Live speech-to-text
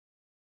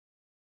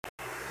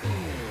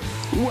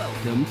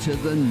Welcome to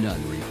the Nunn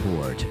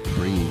Report,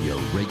 bringing your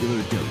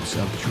regular dose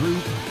of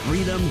truth,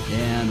 freedom,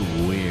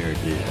 and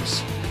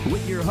weirdness.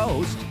 With your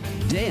host,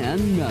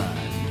 Dan Nunn.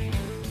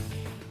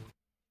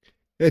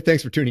 Hey,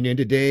 thanks for tuning in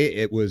today.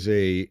 It was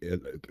a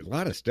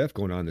lot of stuff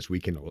going on this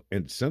weekend,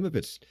 and some of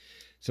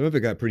it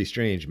got pretty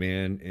strange,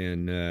 man.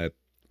 And the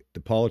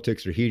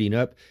politics are heating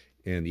up,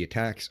 and the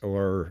attacks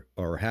are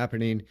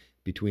happening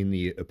between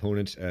the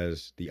opponents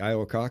as the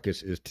Iowa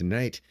caucus is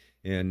tonight.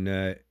 And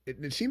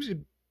it seems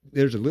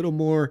there's a little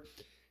more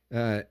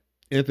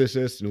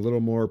emphasis and a little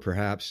more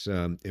perhaps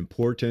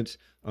importance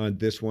on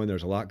this one.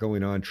 There's a lot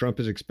going on. Trump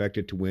is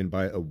expected to win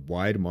by a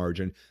wide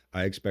margin.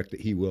 I expect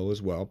that he will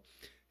as well.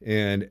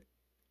 But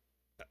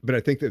I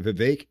think that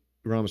Vivek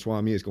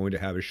Ramaswamy is going to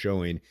have a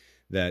showing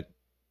that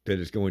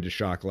is going to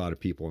shock a lot of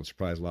people and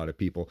surprise a lot of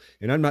people.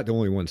 And I'm not the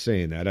only one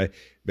saying that.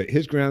 But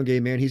his ground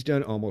game, man, he's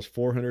done almost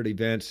 400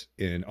 events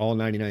in all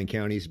 99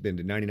 counties, been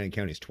to 99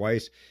 counties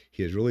twice.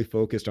 He is really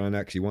focused on that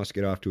because he wants to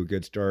get off to a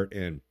good start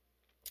and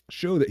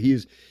show that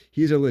he's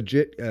a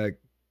legit,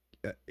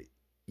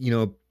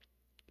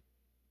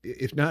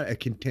 if not a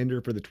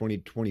contender for the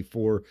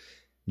 2024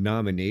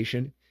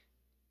 nomination,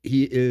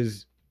 he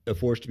is a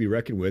force to be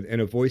reckoned with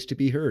and a voice to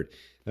be heard.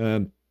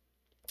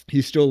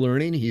 He's still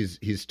learning. He's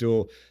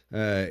still,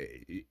 kind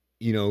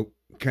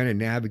of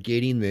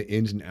navigating the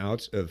ins and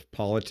outs of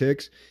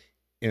politics.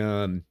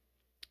 And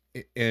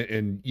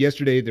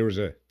yesterday there was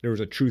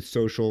a Truth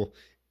Social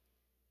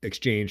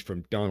exchange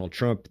from Donald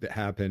Trump that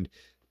happened.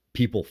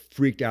 People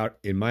freaked out,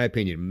 in my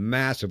opinion,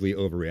 massively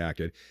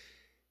overreacted.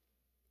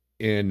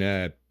 And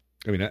I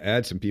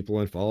had some people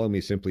unfollow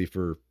me simply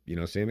for,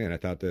 saying, man, I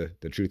thought the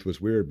truth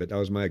was weird, but that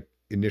was my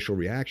initial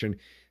reaction.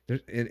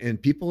 And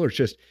people are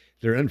just,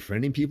 they're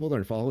unfriending people,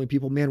 they're unfollowing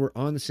people. Man, we're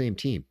on the same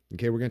team.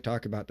 Okay, we're going to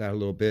talk about that a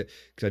little bit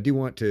because I do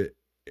want to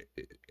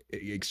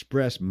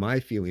express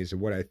my feelings of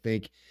what I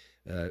think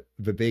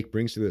Vivek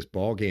brings to this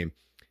ball game.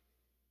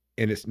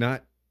 And it's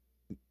not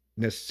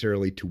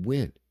necessarily to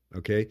win.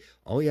 Okay,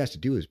 all he has to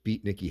do is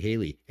beat Nikki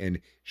Haley and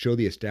show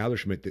the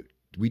establishment that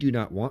we do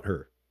not want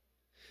her.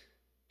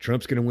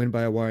 Trump's going to win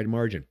by a wide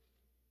margin.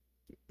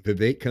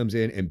 Vivek comes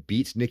in and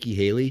beats Nikki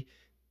Haley.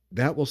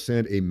 That will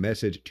send a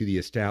message to the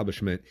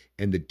establishment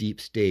and the deep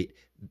state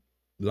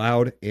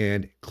loud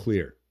and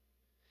clear.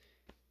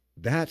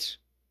 That's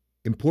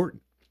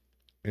important.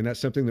 And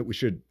that's something that we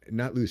should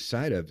not lose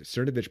sight of.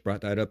 Cernovich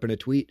brought that up in a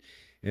tweet,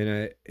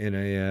 and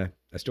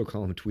I still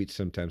call them tweets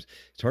sometimes.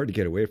 It's hard to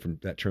get away from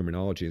that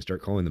terminology and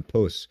start calling them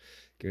posts.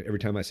 Every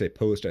time I say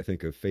post, I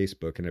think of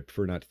Facebook, and I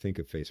prefer not to think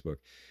of Facebook.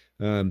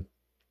 So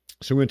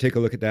we're going to take a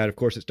look at that. Of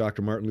course, it's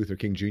Dr. Martin Luther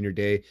King Jr.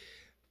 Day.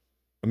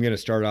 I'm going to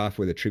start off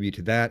with a tribute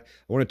to that.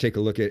 I want to take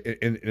a look at,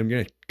 and I'm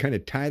going to kind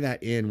of tie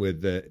that in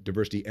with the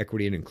diversity,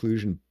 equity, and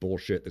inclusion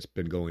bullshit that's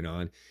been going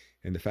on,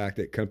 and the fact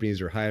that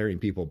companies are hiring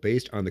people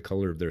based on the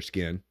color of their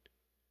skin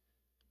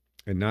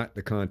and not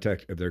the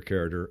content of their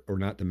character or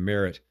not the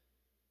merit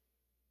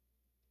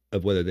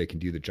of whether they can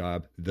do the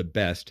job the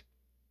best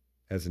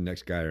as the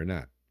next guy or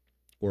not,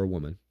 or a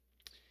woman.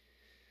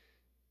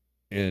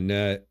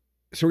 And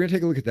so we're going to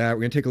take a look at that.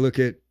 We're going to take a look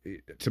at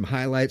some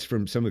highlights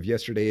from some of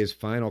yesterday's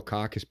final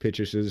caucus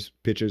pitches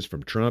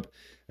from Trump.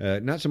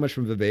 Not so much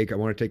from Vivek. I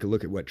want to take a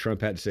look at what Trump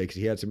had to say because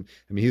he had some,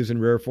 he was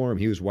in rare form.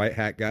 He was white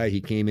hat guy.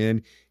 He came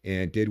in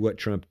and did what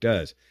Trump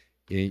does.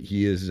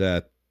 He is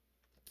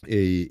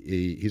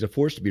he's a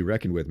force to be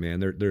reckoned with, man.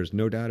 There's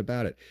no doubt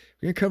about it.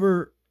 I'm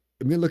going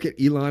to look at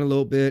Elon a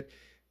little bit.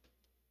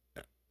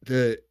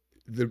 The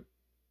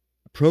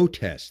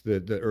protest,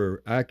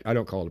 I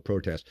don't call it a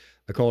protest.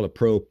 I call it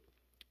a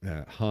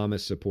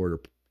Hamas supporter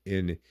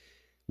in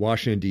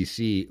Washington,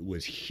 D.C.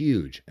 was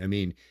huge. I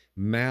mean,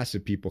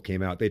 massive people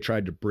came out. They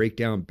tried to break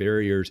down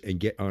barriers and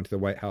get onto the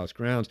White House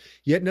grounds,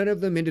 yet none of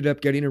them ended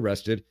up getting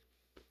arrested.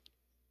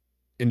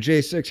 In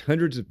J6,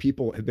 hundreds of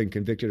people have been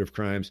convicted of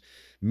crimes.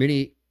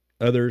 Many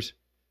others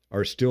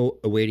are still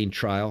awaiting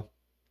trial.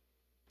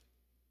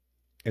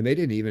 And they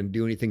didn't even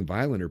do anything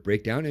violent or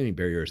break down any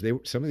barriers.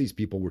 Some of these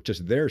people were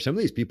just there. Some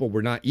of these people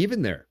were not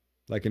even there,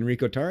 like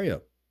Enrico Tarrio.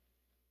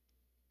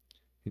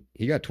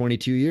 He got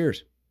 22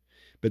 years.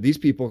 But these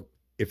people,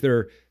 if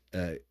they're,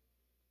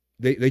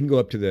 they can go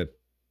up to the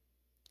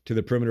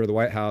perimeter of the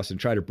White House and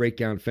try to break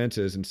down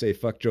fences and say,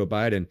 fuck Joe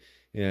Biden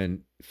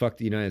and fuck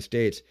the United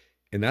States.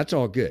 And that's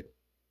all good.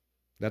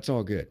 That's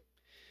all good.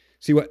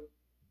 See what?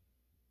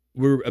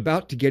 We're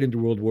about to get into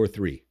World War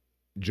III.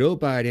 Joe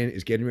Biden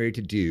is getting ready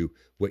to do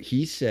what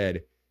he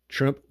said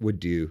Trump would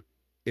do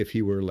if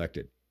he were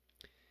elected.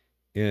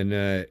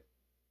 And,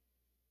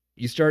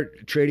 you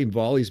start trading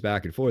volleys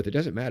back and forth. It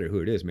doesn't matter who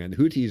it is, man. The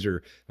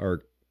Houthis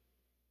are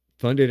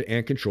funded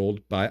and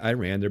controlled by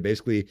Iran. They're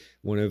basically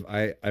one of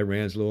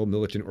Iran's little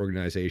militant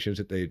organizations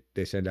that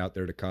they send out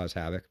there to cause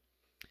havoc.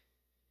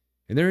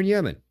 And they're in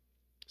Yemen.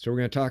 So we're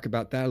going to talk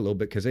about that a little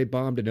bit because they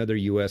bombed another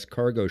U.S.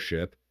 cargo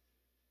ship.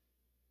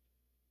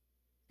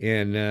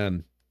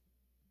 And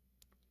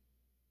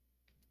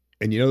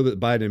And you know that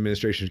the Biden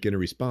administration is going to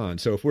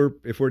respond. So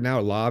if we're now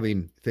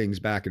lobbing things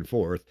back and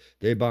forth,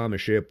 they bomb a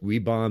ship, we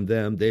bomb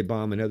them, they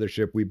bomb another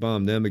ship, we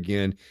bomb them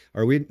again.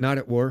 Are we not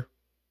at war?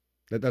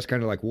 That's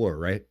kind of like war,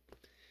 right?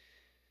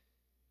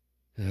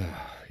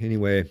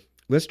 Anyway,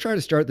 let's try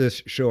to start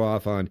this show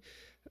off on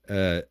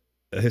a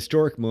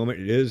historic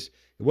moment. It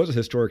was a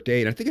historic day,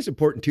 and I think it's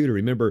important too to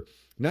remember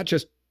not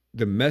just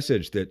the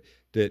message that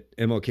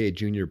MLK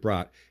Jr.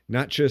 brought,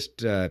 not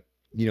just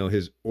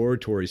his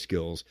oratory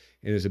skills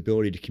and his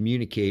ability to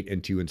communicate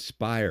and to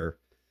inspire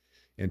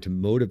and to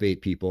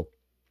motivate people,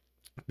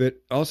 but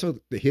also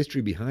the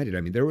history behind it.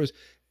 I mean, there was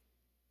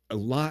a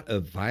lot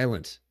of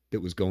violence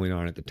that was going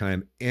on at the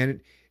time,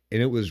 and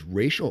it was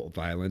racial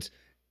violence.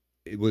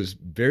 It was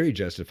very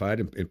justified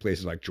in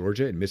places like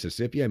Georgia and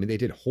Mississippi. I mean, they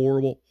did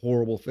horrible,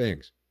 horrible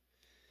things.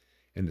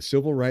 And the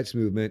civil rights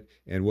movement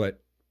and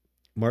what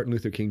Martin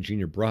Luther King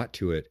Jr. brought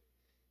to it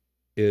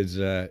is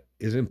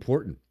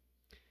important.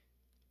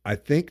 I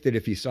think that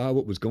if he saw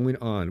what was going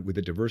on with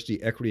the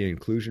diversity, equity, and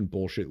inclusion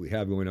bullshit we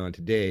have going on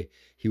today,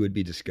 he would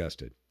be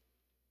disgusted.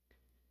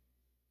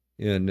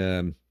 And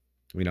I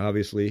mean,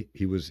 obviously,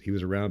 he was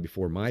around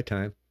before my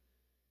time,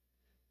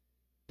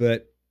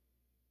 but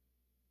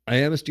I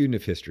am a student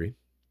of history,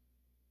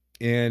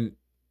 and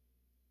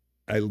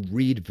I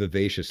read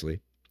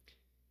vivaciously.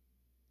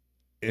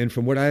 And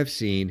from what I've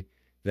seen,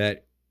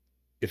 that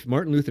if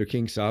Martin Luther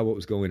King saw what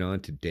was going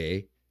on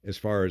today, as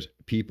far as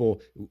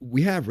people,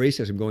 we have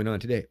racism going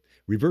on today.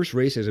 Reverse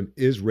racism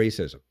is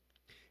racism.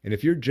 And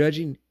if you're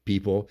judging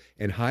people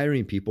and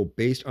hiring people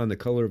based on the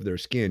color of their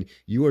skin,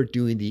 you are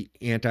doing the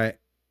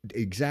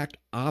exact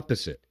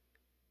opposite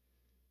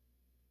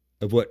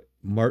of what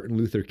Martin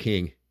Luther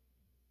King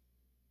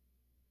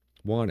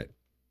wanted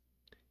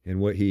and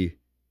what he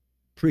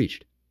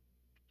preached.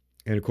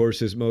 And of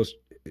course,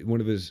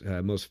 one of his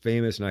most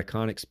famous and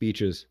iconic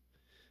speeches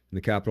in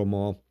the Capitol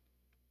Mall,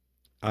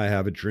 "I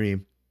have a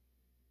dream."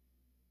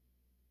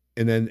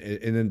 And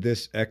then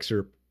this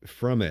excerpt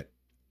from it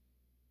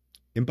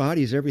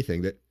embodies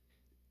everything that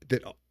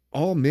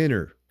all men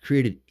are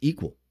created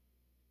equal.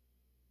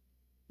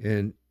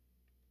 But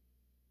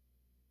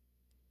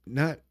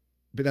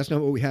that's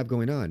not what we have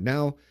going on.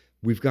 Now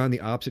we've gone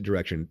the opposite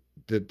direction.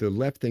 The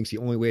left thinks the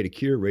only way to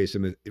cure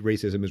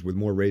racism is with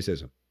more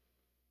racism.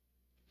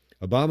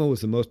 Obama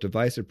was the most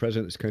divisive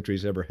president this country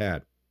has ever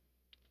had.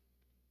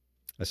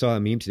 I saw a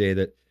meme today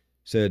that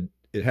said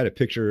it had a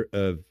picture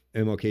of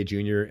MLK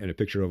Jr. and a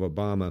picture of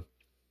Obama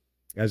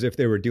as if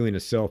they were doing a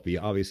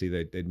selfie. Obviously,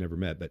 they'd never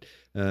met, but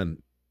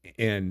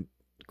and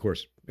of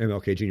course,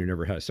 MLK Jr.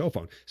 never had a cell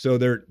phone. So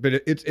but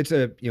it's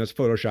a it's a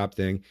Photoshop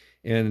thing.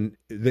 And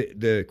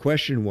the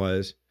question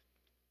was,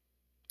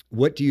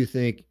 what do you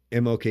think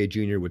MLK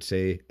Jr. would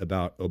say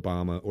about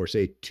Obama, or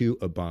say to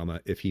Obama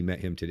if he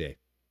met him today?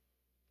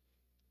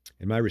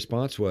 And my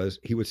response was,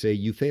 he would say,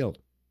 "You failed."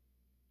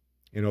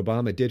 And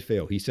Obama did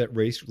fail. He set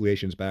race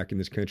relations back in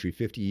this country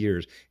 50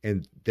 years,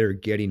 and they're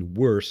getting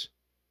worse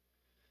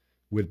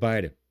with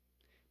Biden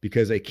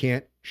because they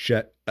can't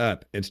shut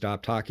up and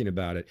stop talking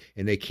about it,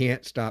 and they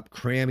can't stop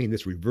cramming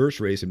this reverse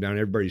racism down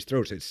everybody's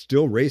throats. It's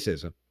still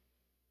racism.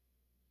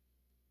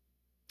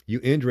 You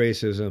end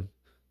racism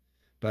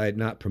by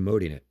not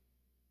promoting it,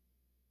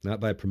 not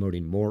by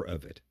promoting more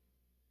of it.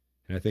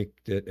 And I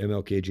think that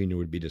MLK Jr.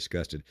 would be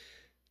disgusted.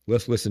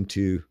 Let's listen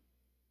to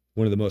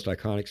one of the most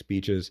iconic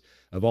speeches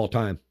of all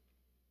time,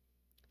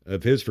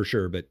 of his for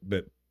sure,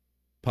 but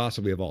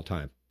possibly of all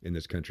time in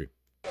this country.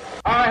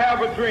 I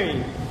have a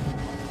dream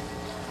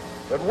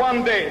that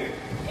one day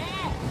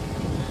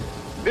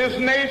this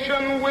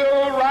nation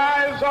will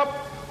rise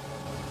up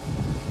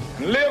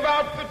and live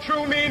out the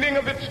true meaning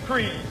of its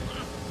creed.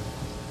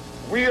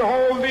 We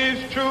hold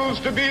these truths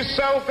to be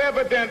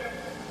self-evident,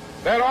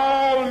 that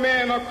all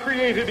men are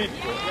created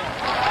equal.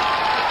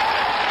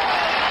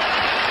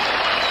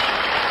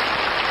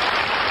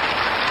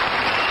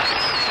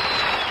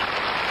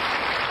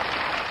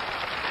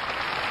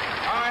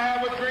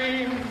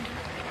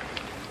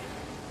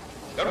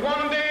 That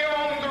one day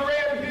on the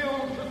red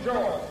hills of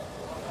Georgia,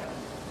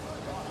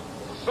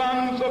 the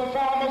sons of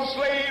former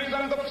slaves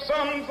and the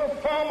sons of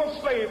former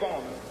slave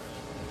owners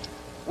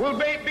will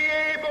be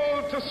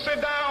able to sit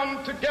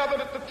down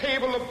together at the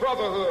table of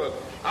brotherhood.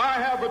 I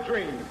have a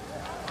dream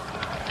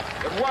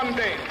that one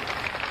day,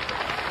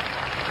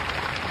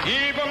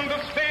 even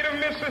the state of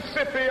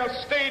Mississippi, a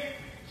state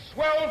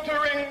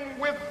sweltering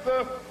with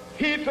the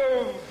heat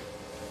of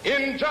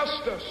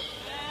injustice,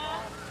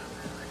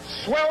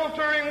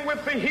 sweltering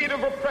with the heat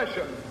of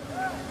oppression,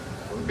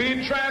 will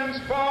be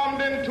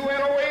transformed into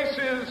an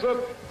oasis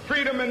of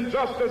freedom and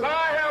justice.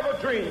 I have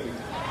a dream.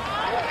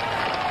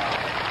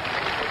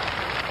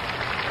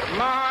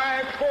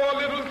 My 4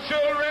 little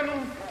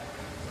children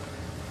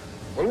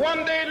will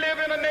one day live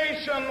in a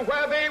nation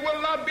where they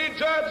will not be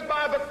judged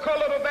by the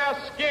color of their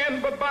skin,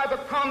 but by the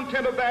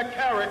content of their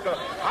character.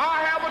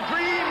 I have a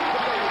dream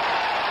today.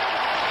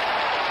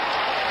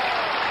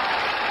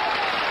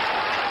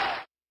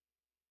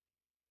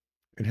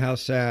 And how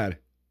sad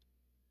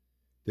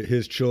that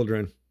his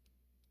children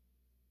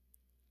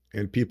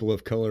And people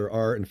of color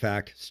are, in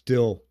fact,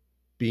 still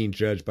being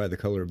judged by the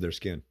color of their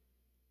skin.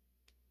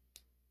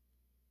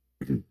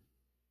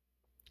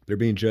 They're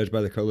being judged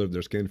by the color of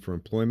their skin for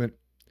employment,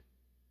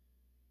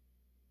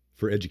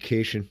 for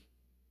education,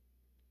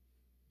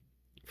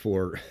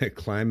 for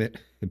climate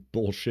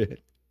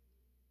bullshit.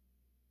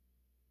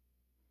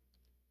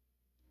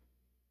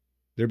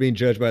 They're being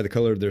judged by the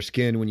color of their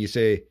skin when you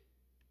say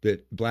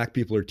that black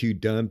people are too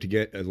dumb to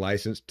get a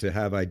license to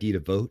have ID to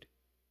vote,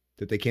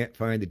 that they can't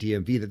find the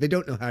DMV, that they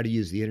don't know how to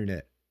use the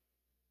internet.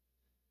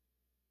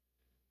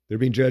 They're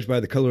being judged by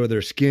the color of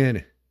their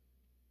skin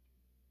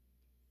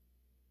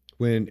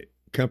when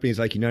companies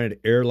like United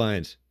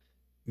Airlines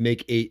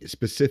make a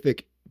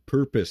specific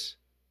purpose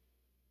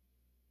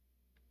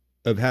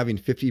of having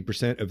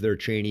 50% of their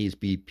trainees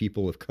be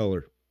people of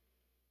color.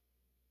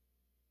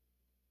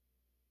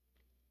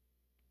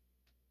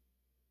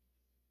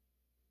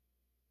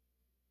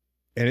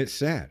 And it's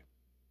sad.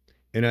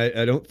 And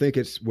I don't think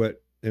it's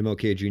what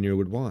MLK Jr.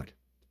 would want.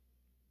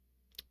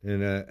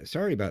 And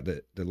sorry about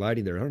the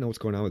lighting there. I don't know what's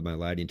going on with my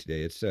lighting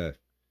today. It's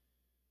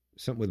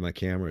something with my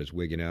camera is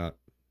wigging out.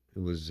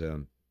 It was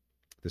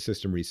the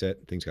system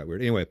reset. Things got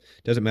weird. Anyway,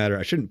 doesn't matter.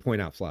 I shouldn't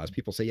point out flaws.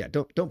 People say, yeah,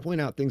 don't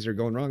point out things that are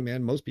going wrong,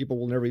 man. Most people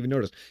will never even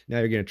notice. Now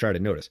you're going to try to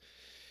notice.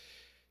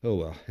 Oh,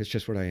 well, it's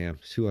just what I am.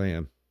 It's who I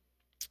am.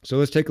 So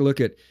let's take a look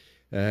at,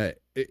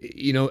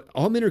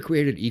 all men are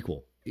created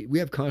equal. We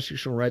have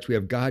constitutional rights. We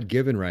have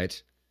God-given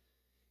rights.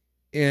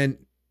 And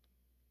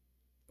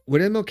what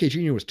MLK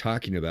Jr. was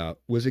talking about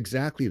was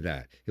exactly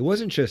that. It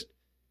wasn't just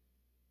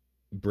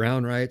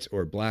brown rights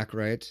or black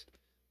rights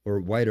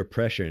or white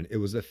oppression. It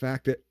was the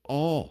fact that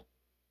all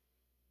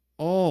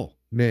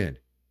men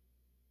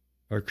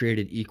are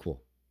created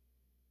equal.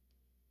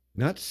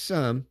 Not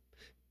some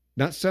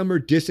are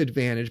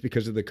disadvantaged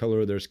because of the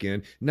color of their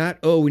skin.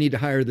 Not, we need to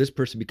hire this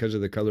person because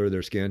of the color of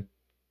their skin.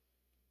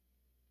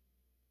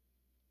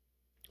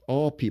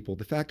 All people.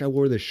 The fact I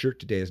wore this shirt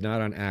today is not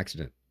on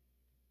accident.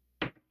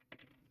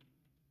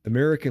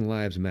 American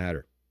lives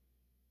matter.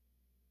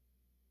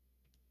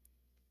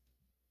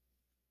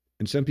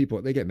 And some people,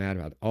 they get mad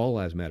about it. All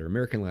lives matter.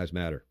 American lives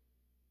matter.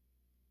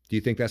 Do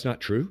you think that's not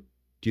true?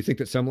 Do you think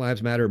that some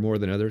lives matter more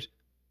than others?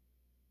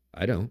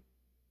 I don't.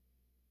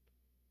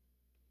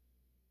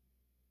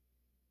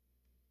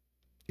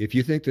 If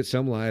you think that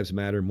some lives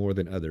matter more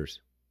than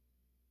others,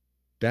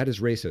 that is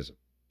racism,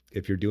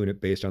 if you're doing it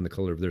based on the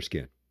color of their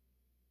skin.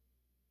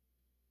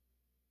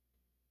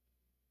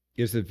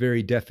 Is the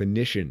very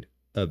definition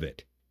of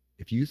it.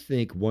 If you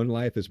think one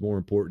life is more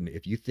important,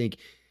 if you think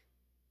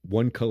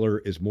one color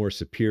is more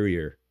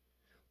superior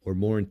or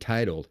more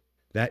entitled,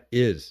 that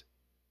is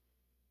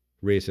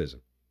racism.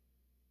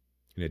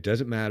 And it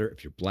doesn't matter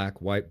if you're black,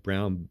 white,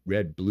 brown,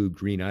 red, blue,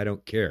 green, I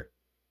don't care.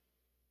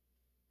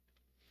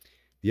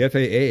 The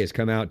FAA has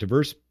come out,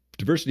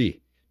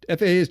 diversity.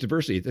 FAA is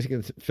diversity.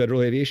 It's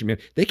federal aviation, man.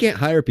 They can't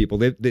hire people.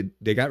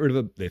 They got rid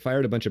of they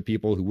fired a bunch of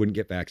people who wouldn't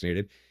get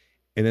vaccinated.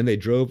 And then they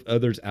drove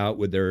others out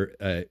with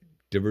their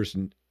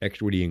diversity,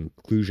 equity,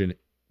 inclusion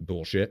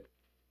bullshit.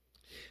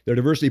 Their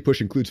diversity push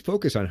includes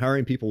focus on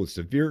hiring people with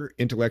severe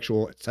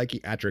intellectual and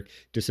psychiatric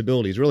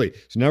disabilities. Really.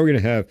 So now we're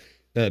going to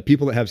have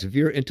people that have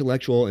severe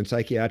intellectual and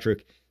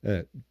psychiatric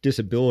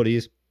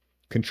disabilities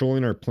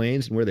controlling our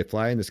planes and where they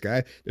fly in the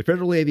sky. The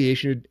Federal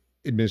Aviation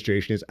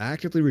Administration is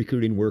actively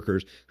recruiting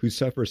workers who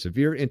suffer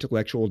severe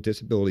intellectual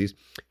disabilities,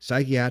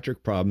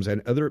 psychiatric problems,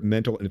 and other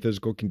mental and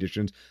physical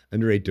conditions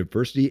under a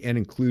diversity and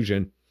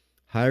inclusion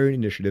hiring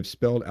initiative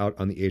spelled out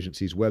on the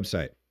agency's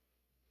website.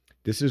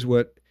 This is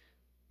what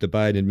the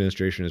Biden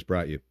administration has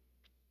brought you.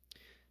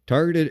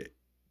 Targeted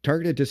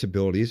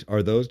disabilities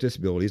are those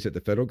disabilities that the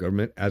federal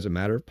government, as a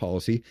matter of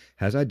policy,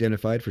 has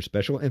identified for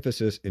special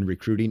emphasis in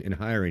recruiting and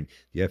hiring,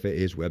 the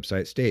FAA's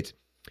website states.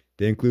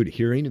 They include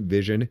hearing,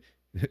 vision.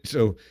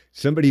 So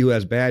somebody who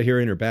has bad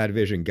hearing or bad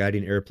vision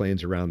guiding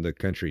airplanes around the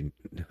country.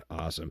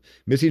 Awesome.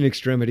 Missing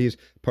extremities,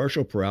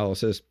 partial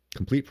paralysis,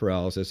 complete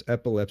paralysis,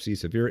 epilepsy,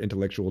 severe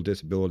intellectual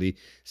disability,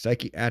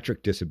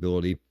 psychiatric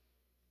disability,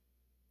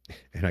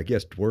 and I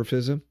guess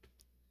dwarfism.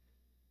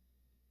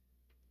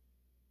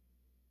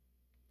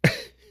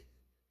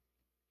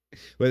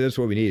 Well, that's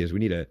what we need. We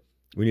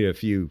need a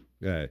few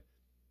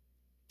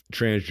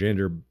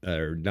transgender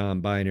or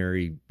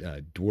non-binary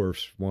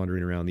dwarfs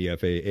wandering around the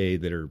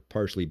FAA that are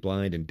partially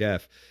blind and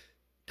deaf,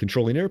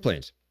 controlling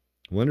airplanes.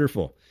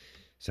 Wonderful.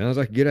 Sounds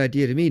like a good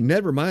idea to me.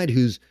 Never mind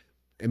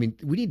we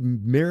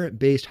need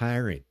merit-based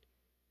hiring.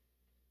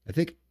 I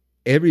think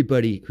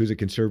everybody who's a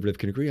conservative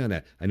can agree on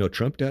that. I know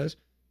Trump does.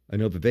 I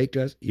know Vivek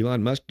does.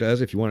 Elon Musk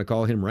does, if you want to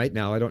call him right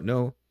now. I don't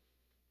know.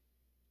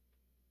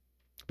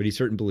 But he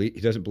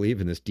doesn't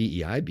believe in this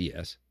DEI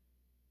BS.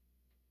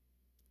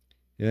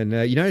 And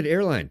United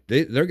Airlines,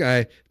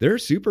 they're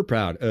super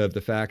proud of the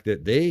fact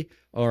that they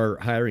are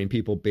hiring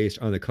people based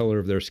on the color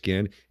of their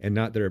skin and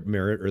not their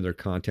merit or their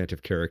content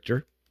of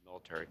character.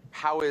 Military.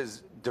 How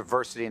is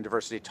diversity and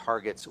diversity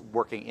targets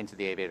working into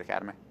the Aviation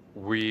Academy?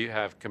 we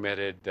have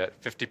committed that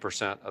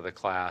 50% of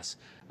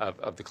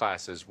the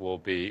classes will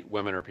be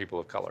women or people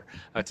of color.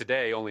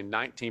 Today, only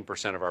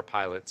 19% of our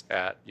pilots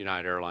at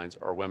United Airlines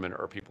are women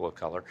or people of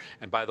color.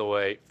 And by the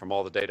way, from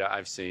all the data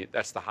I've seen,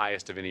 that's the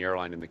highest of any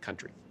airline in the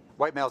country.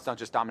 White males don't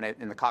just dominate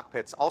in the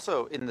cockpits,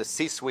 also in the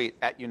C-suite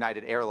at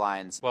United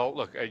Airlines. Well,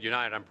 look, at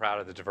United, I'm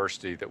proud of the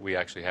diversity that we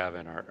actually have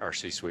in our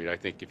C-suite. I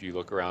think if you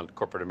look around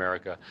corporate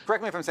America.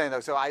 Correct me if I'm saying, though,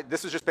 so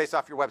this was just based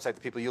off your website,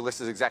 the people you list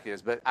as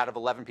executives, but out of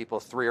 11 people,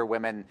 3 are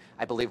women.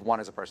 I believe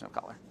 1 is a person of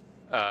color.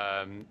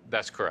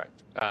 That's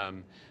correct.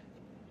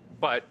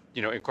 But,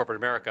 in corporate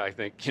America, I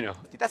think,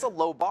 That's a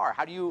low bar.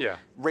 How do you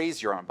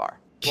raise your own bar?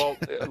 Well,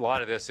 a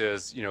lot of this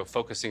is,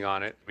 focusing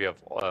on it. We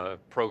have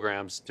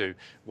programs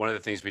one of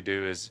the things we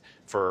do is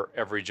for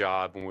every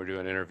job when we do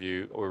an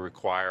interview, we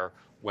require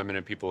women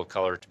and people of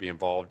color to be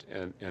involved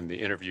in the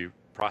interview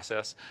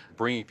process,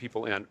 bringing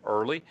people in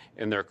early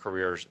in their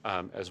careers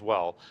as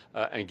well,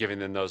 and giving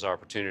them those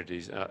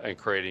opportunities and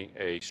creating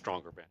a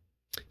stronger band.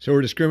 So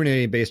we're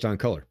discriminating based on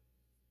color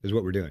is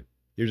what we're doing.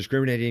 You're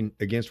discriminating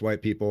against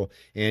white people,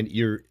 and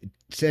you're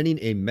sending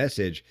a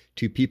message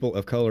to people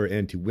of color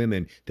and to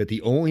women that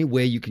the only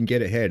way you can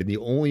get ahead and the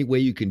only way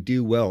you can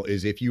do well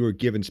is if you are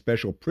given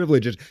special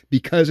privileges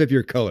because of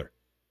your color.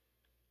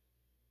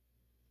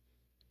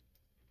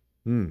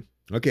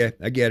 Okay,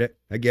 I get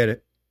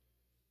it.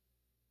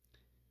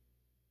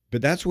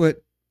 But that's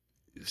what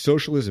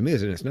socialism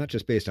is, and it's not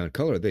just based on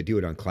color. They do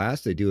it on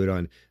class. They do it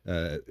on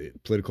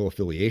political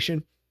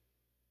affiliation.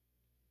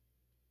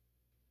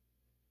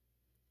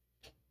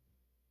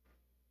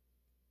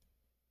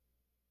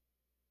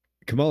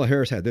 Kamala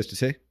Harris had this to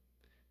say.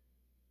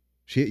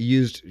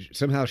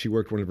 Somehow she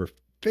worked one of her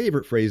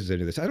favorite phrases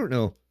into this. I don't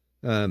know.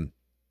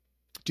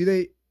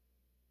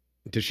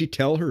 Does she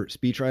tell her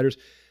speechwriters,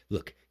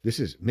 look,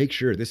 make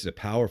sure this is a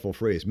powerful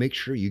phrase. Make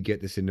sure you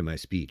get this into my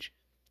speech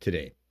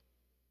today.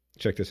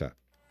 Check this out.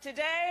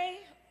 Today,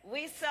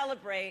 we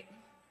celebrate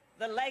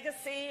the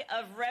legacy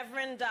of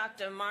Reverend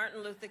Dr.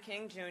 Martin Luther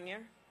King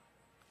Jr.,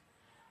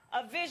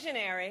 a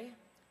visionary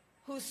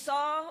who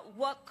saw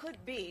what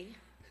could be,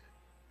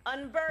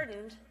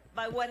 unburdened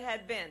by what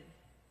had been.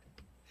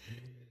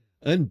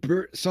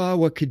 Saw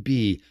what could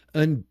be.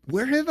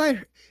 Where have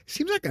I?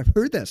 Seems like I've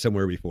heard that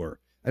somewhere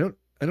before. I don't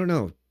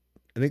know.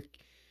 I think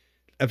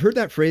I've heard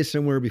that phrase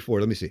somewhere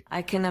before. Let me see.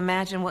 I can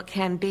imagine what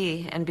can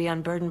be and be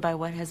unburdened by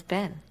what has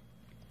been.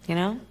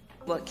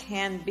 What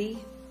can be,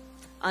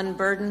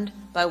 unburdened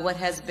by what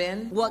has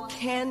been. What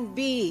can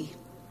be,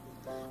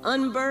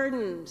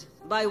 unburdened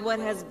by what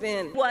has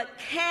been. What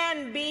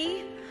can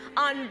be,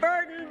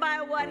 unburdened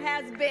by what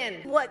has been.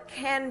 What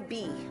can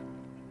be,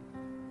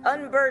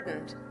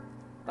 unburdened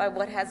by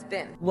what has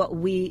been. What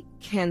we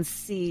can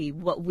see,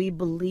 what we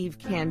believe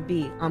can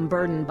be,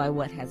 unburdened by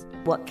what has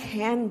been. What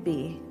can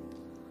be,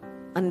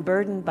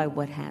 unburdened by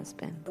what has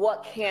been.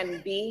 What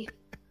can be,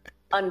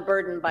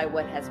 unburdened by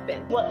what has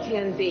been. What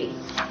can be,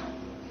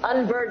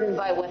 unburdened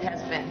by what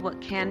has been. What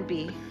can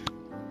be,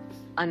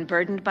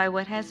 unburdened by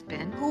what has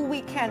been. Who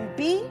we can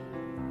be,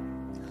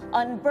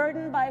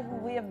 unburdened by who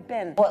we have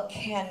been. What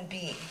can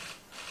be,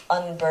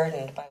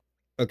 unburdened by.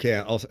 Okay,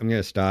 I'm going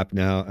to stop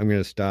now. I'm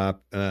going to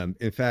stop.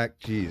 In fact,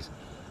 geez.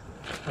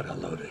 What a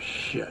load of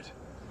shit.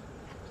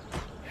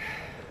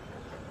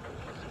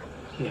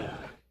 Yeah.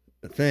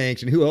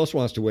 Thanks. And who else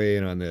wants to weigh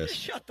in on this?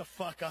 Shut the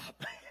fuck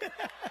up.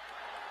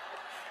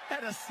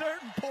 At a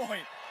certain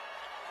point,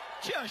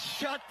 just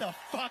shut the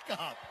fuck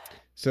up.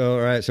 So,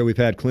 all right. So we've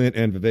had Clint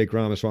and Vivek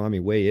Ramaswamy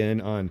weigh in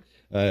on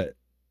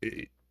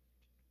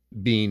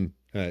being,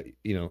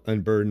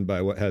 unburdened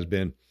by what has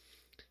been.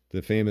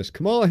 The famous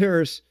Kamala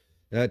Harris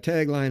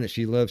tagline that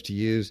she loves to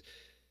use.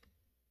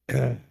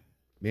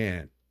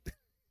 Man,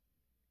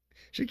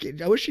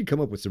 I wish she'd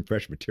come up with some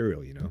fresh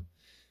material,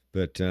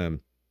 But,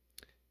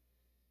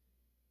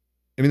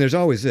 there's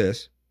always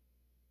this.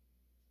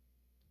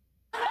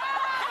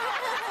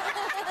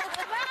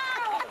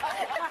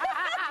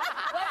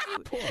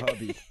 Poor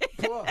hubby.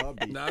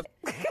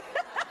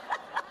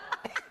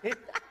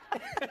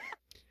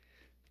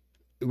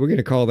 We're going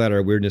to call that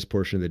our weirdness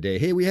portion of the day.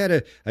 Hey,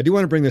 I do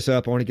want to bring this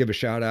up. I want to give a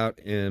shout out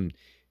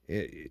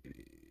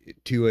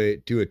to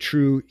a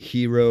true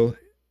hero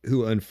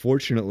who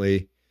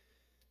unfortunately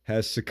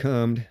has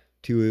succumbed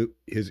to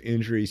his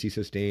injuries he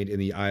sustained in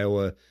the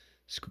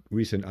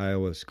recent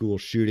Iowa school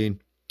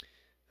shooting.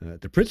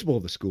 The principal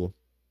of the school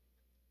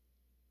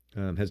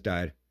has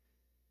died.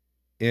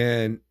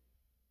 And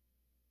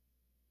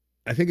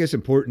I think it's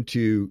important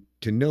to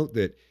note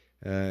that,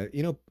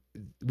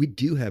 we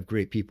do have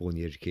great people in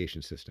the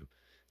education system.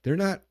 They're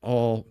not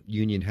all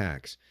union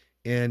hacks.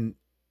 And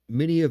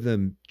many of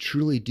them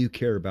truly do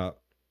care about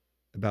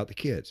the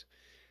kids.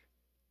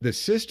 The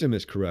system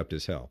is corrupt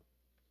as hell.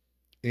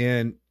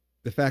 And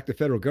the fact the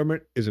federal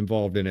government is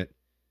involved in it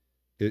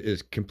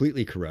is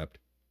completely corrupt.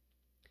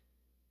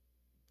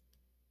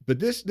 But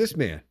this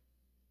man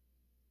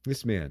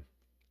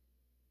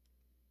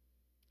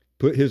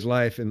put his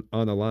life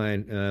on the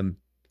line.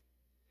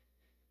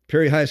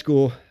 Perry High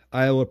School,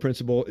 Iowa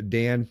principal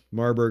Dan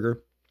Marburger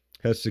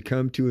has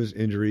succumbed to his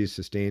injuries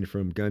sustained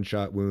from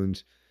gunshot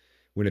wounds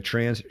when a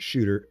trans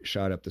shooter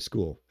shot up the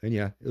school. And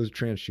yeah, it was a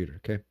trans shooter,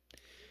 okay?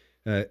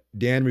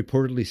 Dan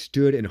reportedly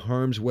stood in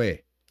harm's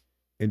way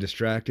and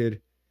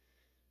distracted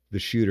the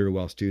shooter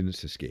while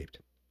students escaped.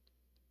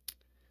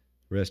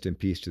 Rest in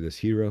peace to this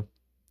hero.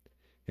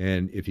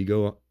 And if you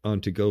go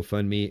on to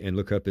GoFundMe and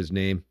look up his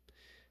name,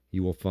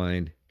 you will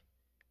find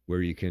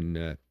where you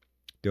can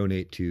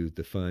donate to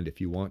the fund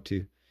if you want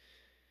to.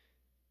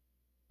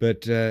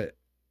 But a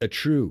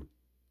true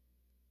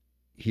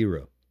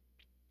hero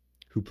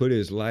who put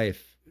his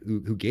life,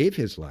 who gave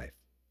his life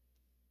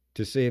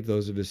to save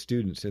those of his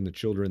students and the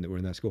children that were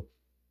in that school.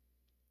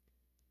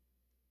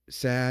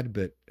 Sad,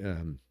 but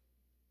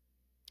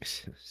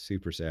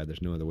super sad.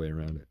 There's no other way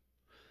around it.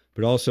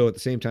 But also at the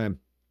same time,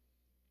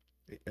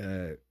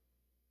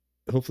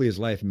 hopefully his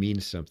life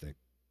means something.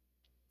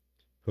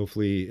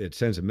 Hopefully it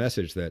sends a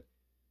message that,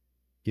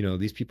 you know,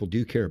 these people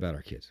do care about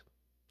our kids.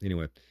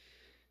 Anyway,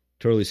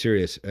 totally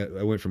serious.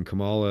 I went from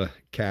Kamala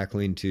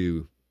cackling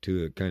to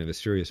a kind of a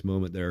serious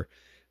moment there.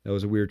 That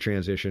was a weird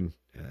transition.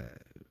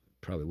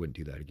 Probably wouldn't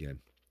do that again.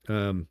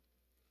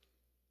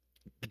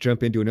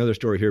 Jump into another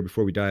story here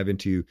before we dive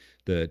into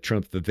the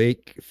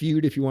Trump-Vivek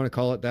feud, if you want to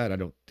call it that. I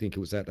don't think it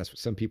was that. That's what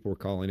some people were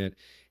calling it.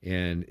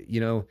 And,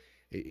 you know,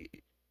 all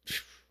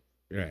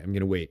right, I'm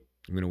going to wait.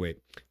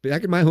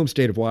 Back in my home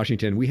state of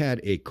Washington, we have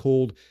had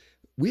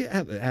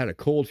a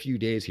cold few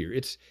days here.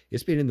 It's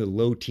been in the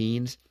low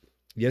teens.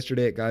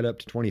 Yesterday, it got up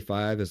to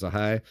 25 as a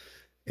high.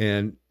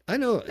 And I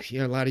know,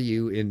 a lot of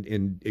you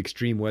in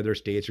extreme weather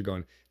states are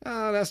going,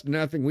 oh, that's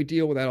nothing. We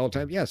deal with that all the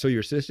time. Yeah, so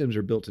your systems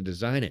are built to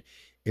design it.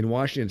 In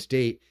Washington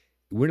State,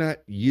 we're not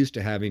used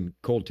to having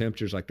cold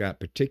temperatures like that,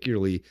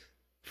 particularly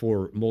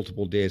for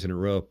multiple days in a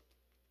row.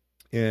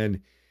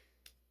 And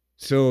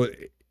so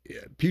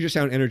Puget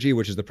Sound Energy,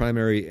 which is the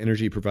primary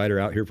energy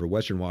provider out here for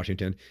Western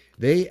Washington,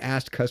 they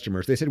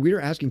said, we are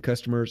asking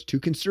customers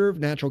to conserve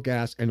natural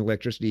gas and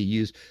electricity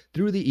used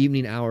through the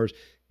evening hours.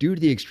 Due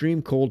to the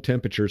extreme cold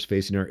temperatures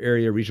facing our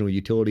area, regional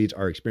utilities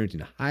are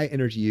experiencing higher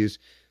energy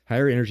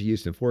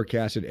use than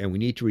forecasted, and we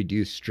need to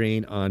reduce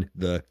strain on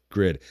the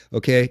grid.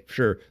 Okay,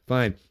 sure,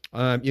 fine.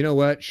 You know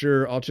what?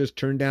 Sure, I'll just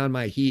turn down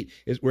my heat.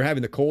 We're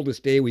having the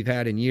coldest day we've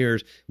had in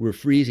years. We're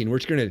freezing. We're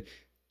just going to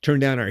turn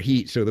down our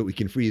heat so that we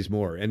can freeze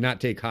more and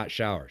not take hot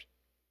showers.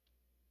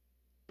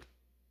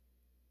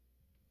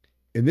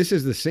 And this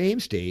is the same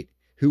state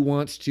who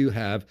wants to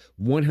have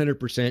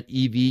 100%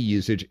 EV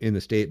usage in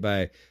the state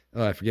by,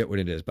 I forget what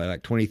it is, by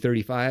like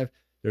 2035.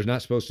 There's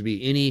not supposed to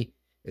be any,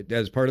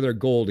 as part of their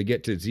goal to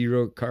get to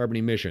zero carbon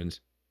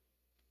emissions.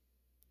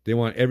 They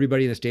want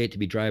everybody in the state to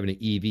be driving an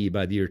EV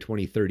by the year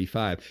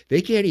 2035.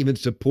 They can't even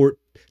support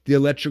the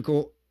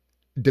electrical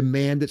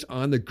demand that's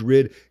on the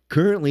grid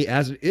currently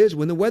as it is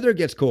when the weather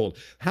gets cold.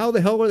 How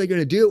the hell are they going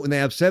to do it when they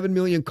have 7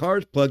 million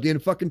cars plugged in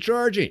fucking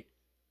charging?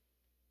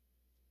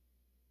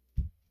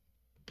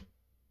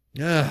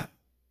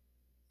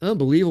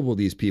 Unbelievable,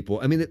 these people.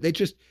 I mean, they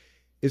just,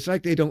 it's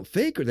like they don't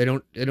think, or they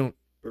don't,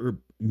 or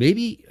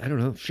maybe, I don't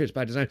know, shit, it's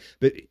by design,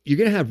 but you're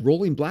going to have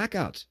rolling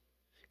blackouts.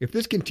 If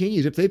this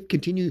continues, if they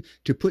continue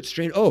to put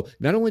strain,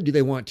 not only do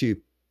they want to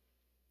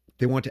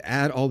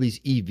add all these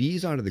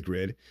EVs onto the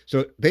grid.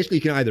 So basically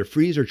you can either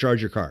freeze or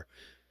charge your car.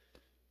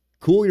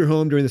 Cool your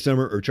home during the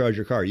summer or charge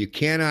your car. You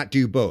cannot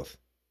do both.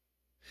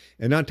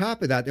 And on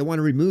top of that, they want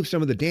to remove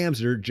some of the dams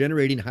that are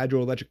generating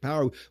hydroelectric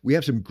power. We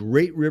have some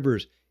great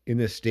rivers in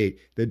this state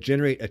that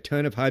generate a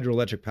ton of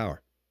hydroelectric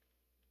power.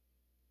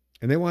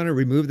 And they want to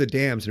remove the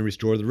dams and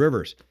restore the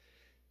rivers.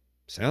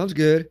 Sounds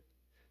good.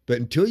 But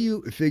until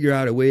you figure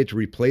out a way to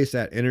replace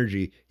that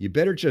energy, you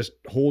better just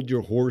hold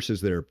your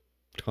horses there,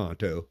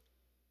 Tonto.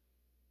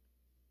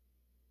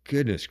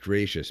 Goodness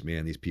gracious,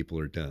 man, these people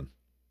are dumb.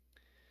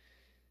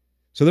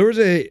 So there was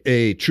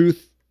a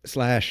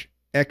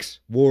truth/X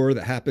war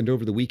that happened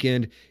over the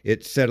weekend.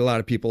 It set a lot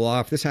of people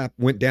off. This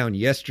went down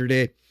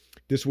yesterday.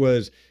 This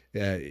was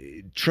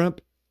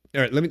Trump.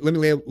 All right, let me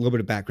lay a little bit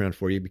of background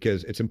for you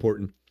because it's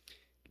important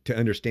to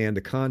understand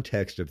the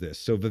context of this.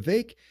 So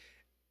Vivek,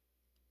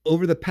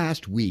 over the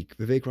past week,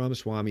 Vivek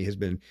Ramaswamy has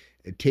been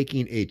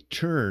taking a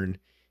turn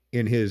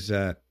in his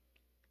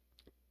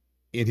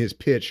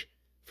pitch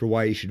for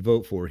why you should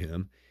vote for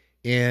him.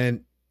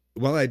 And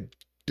while I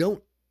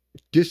don't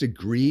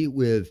disagree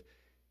with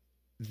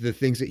the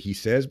things that he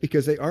says,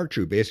 because they are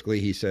true,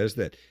 basically he says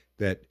that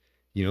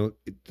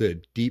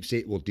the deep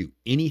state will do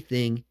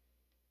anything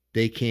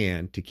they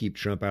can to keep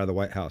Trump out of the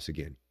White House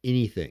again.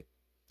 Anything.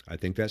 I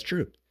think that's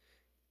true.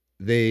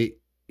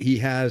 He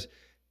has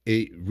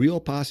a real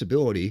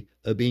possibility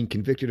of being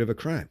convicted of a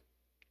crime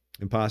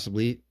and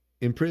possibly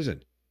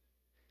imprisoned.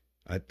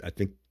 I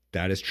think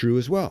that is true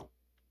as well.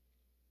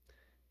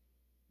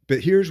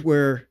 But here's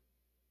where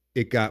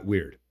it got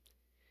weird.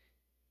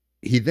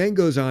 He then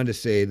goes on to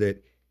say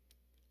that,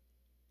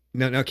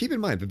 now keep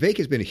in mind, Vivek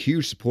has been a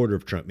huge supporter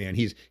of Trump, man.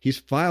 He's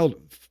filed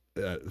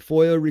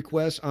FOIA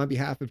requests on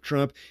behalf of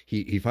Trump.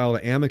 He filed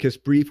an amicus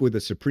brief with the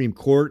Supreme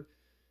Court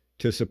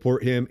to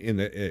support him in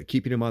the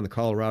keeping him on the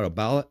Colorado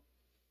ballot.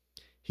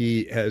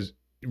 He has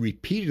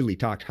repeatedly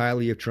talked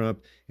highly of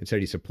Trump and said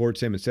he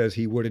supports him and says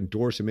he would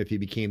endorse him if he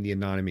became the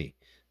nominee,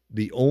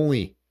 the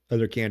only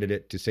other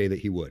candidate to say that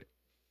he would.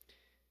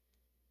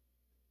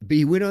 But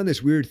he went on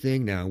this weird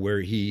thing now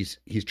where he's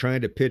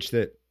trying to pitch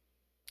that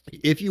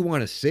if you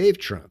want to save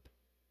Trump,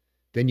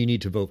 then you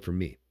need to vote for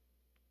me.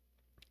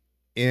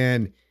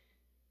 And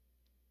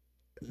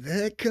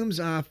that comes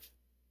off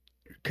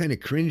kind of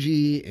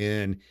cringy.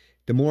 And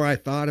the more I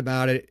thought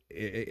about it,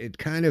 it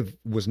kind of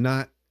was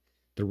not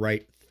the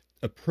right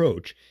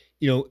approach.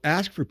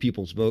 Ask for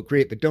people's vote,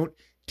 great, but don't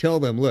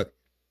tell them, look,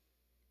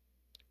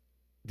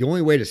 the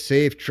only way to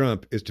save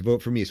Trump is to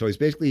vote for me. So he's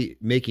basically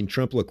making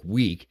Trump look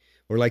weak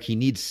or like he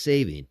needs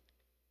saving.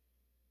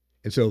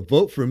 And so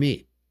vote for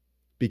me,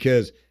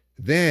 because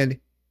then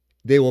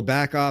they will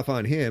back off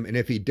on him. And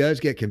if he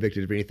does get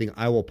convicted of anything,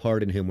 I will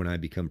pardon him when I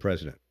become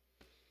president.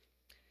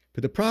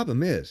 But the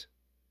problem is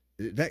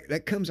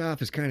that comes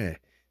off as kind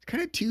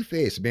of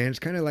two-faced, man. It's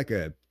kind of like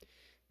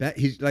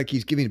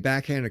he's giving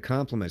backhanded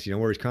compliments,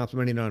 where he's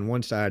complimenting on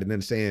one side and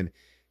then saying,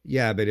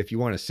 yeah, but if you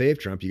want to save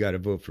Trump, you got to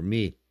vote for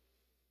me.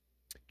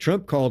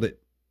 Trump called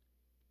it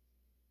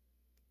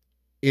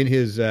in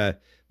his,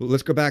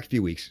 let's go back a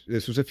few weeks.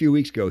 This was a few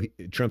weeks ago.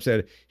 Trump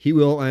said, he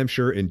will, I'm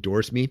sure,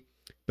 endorse me,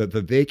 but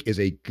Vivek is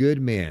a good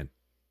man,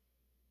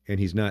 and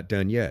he's not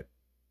done yet.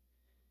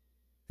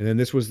 And then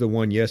this was the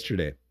one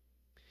yesterday.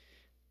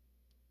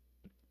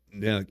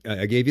 Now,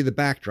 I gave you the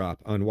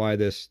backdrop on why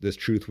this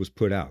truth was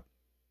put out.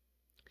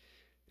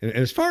 And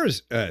as far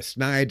as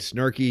snide,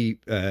 snarky,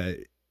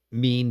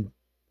 mean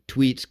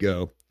tweets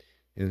go,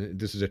 and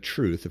this is a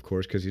truth, of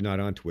course, because he's not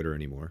on Twitter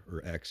anymore,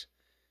 or X.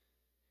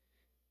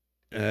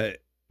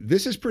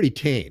 This is pretty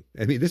tame.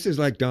 I mean, this is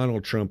like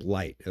Donald Trump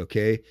light,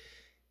 okay?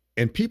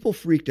 And people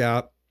freaked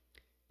out.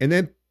 And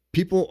then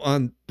people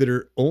that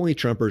are only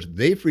Trumpers,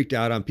 they freaked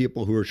out on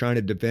people who were trying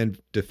to defend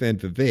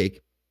Vivek.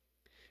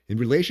 And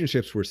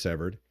relationships were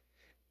severed.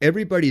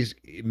 Everybody's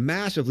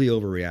massively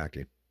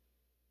overreacting.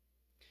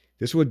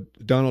 This was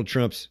Donald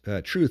Trump's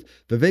truth.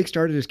 Vivek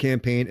started his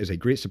campaign as a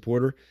great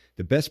supporter,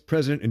 the best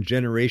president in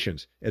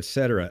generations,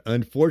 etc.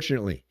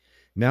 Unfortunately,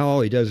 now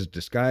all he does is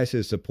disguise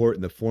his support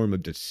in the form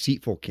of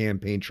deceitful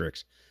campaign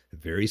tricks.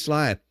 Very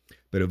sly.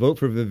 But a vote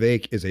for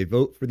Vivek is a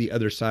vote for the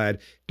other side.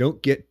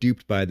 Don't get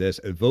duped by this.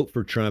 A vote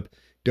for Trump.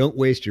 Don't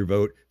waste your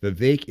vote.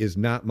 Vivek is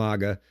not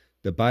MAGA.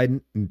 The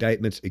Biden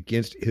indictments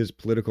against his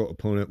political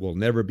opponent will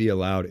never be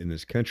allowed in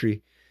this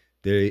country.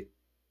 They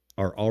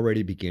are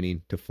already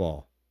beginning to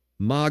fall.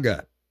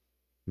 MAGA.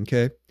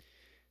 Okay.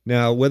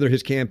 Now, whether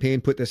his campaign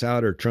put this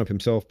out or Trump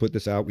himself put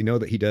this out, we know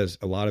that he does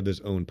a lot of his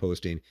own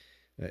posting,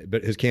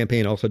 but his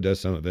campaign also does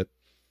some of it.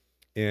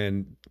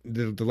 And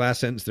the last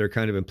sentence there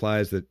kind of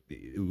implies that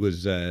it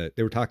was they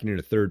were talking in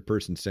a third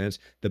person sense,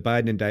 the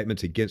Biden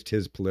indictments against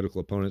his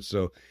political opponents.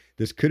 So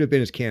this could have been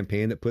his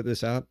campaign that put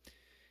this out,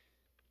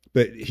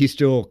 but they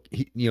still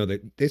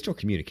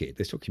communicate.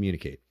 They still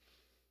communicate.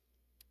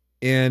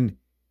 And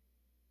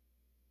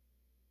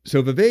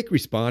so Vivek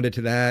responded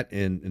to that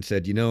and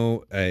said,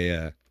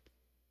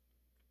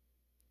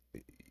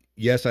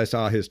 yes, I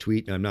saw his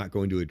tweet and I'm not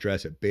going to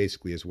address it,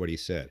 basically is what he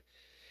said.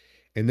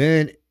 And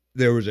then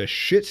there was a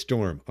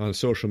shitstorm on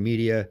social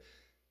media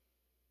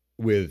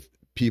with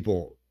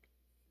people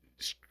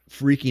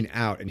freaking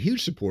out and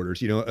huge supporters,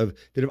 that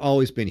have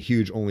always been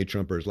huge only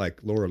Trumpers like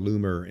Laura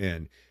Loomer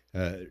and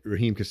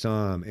Raheem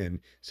Kassam and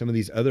some of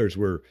these others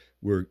were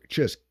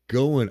just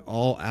going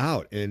all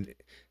out. And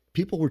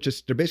people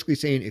they're basically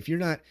saying, if you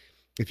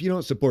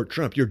don't support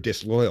Trump, you're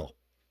disloyal.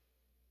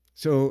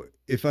 So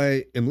if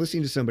I am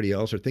listening to somebody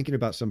else or thinking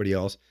about somebody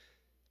else,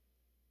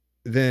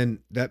 then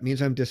that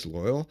means I'm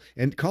disloyal.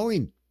 And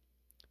calling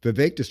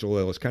Vivek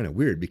disloyal is kind of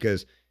weird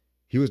because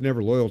he was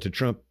never loyal to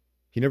Trump.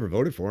 He never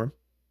voted for him.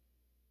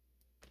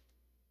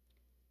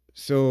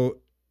 So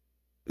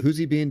who's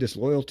he being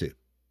disloyal to?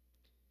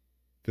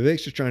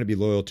 Vivek's just trying to be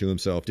loyal to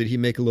himself. Did he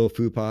make a little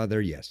faux pas there?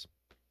 Yes.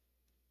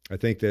 I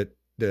think that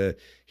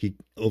he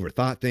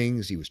overthought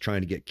things. He was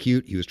trying to get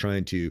cute. He was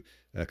trying to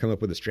come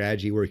up with a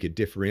strategy where he could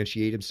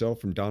differentiate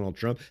himself from Donald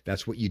Trump.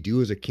 That's what you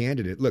do as a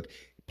candidate. Look,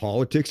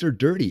 politics are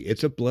dirty.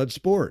 It's a blood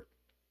sport.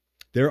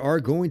 There are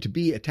going to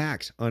be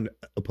attacks on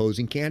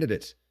opposing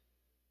candidates.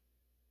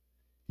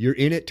 You're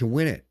in it to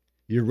win it.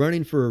 You're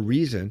running for a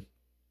reason.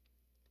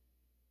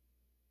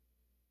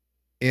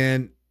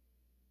 And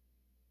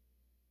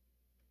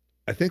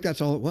I think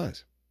that's all it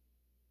was.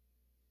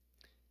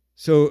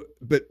 So,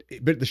 but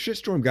the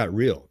shitstorm got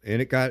real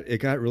and it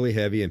got really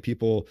heavy and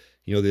people,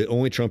 the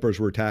only Trumpers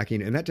were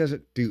attacking, and that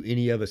doesn't do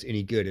any of us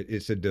any good.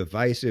 It's a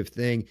divisive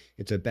thing.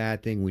 It's a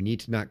bad thing. We need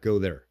to not go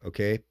there.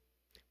 Okay.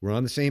 We're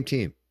on the same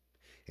team.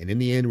 And in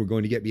the end, we're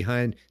going to get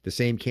behind the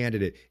same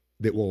candidate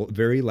that will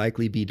very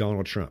likely be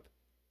Donald Trump.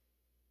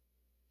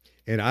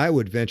 And I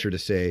would venture to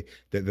say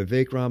that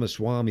Vivek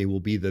Ramaswamy will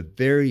be the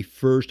very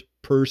first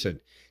person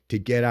to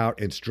get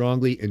out and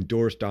strongly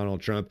endorse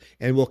Donald Trump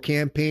and will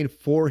campaign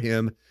for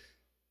him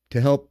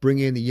to help bring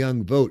in the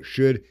young vote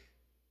should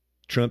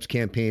Trump's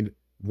campaign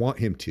want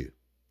him to.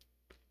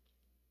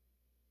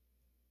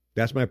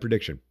 That's my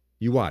prediction.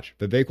 You watch.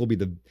 Vivek will be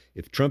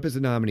if Trump is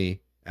the nominee,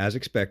 as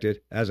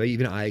expected,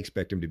 even I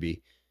expect him to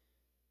be,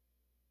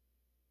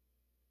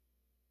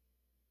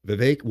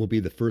 Vivek will be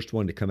the first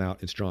one to come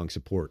out in strong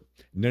support.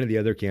 None of the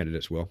other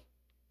candidates will.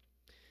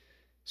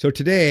 So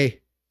today,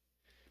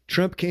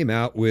 Trump came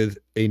out with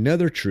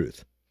another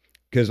truth.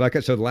 Because like I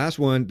said, the last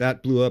one,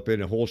 that blew up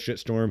in a whole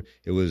shitstorm.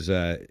 It was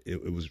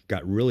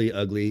got really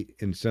ugly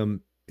in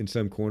some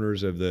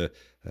corners of the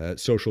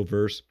social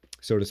verse,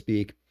 so to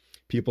speak.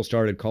 People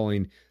started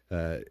calling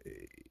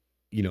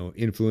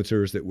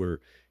influencers that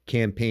were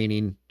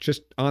campaigning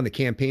just on the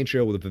campaign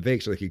trail with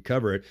Vivek so they could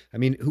cover it. I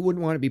mean, who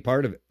wouldn't want to be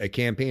part of a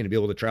campaign and be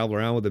able to travel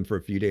around with them for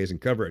a few days and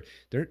cover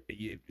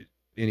it?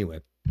 Anyway.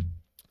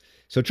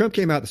 So Trump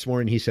came out this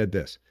morning, he said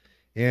this.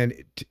 And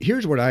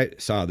here's what I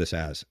saw this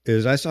as,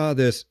 is I saw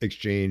this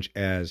exchange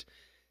as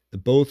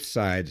both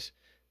sides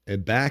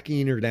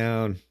backing her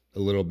down a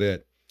little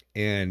bit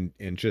and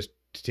just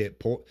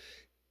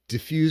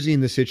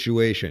diffusing the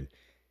situation.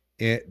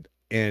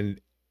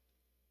 And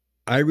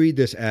I read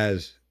this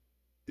as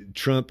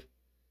Trump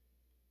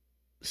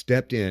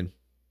stepped in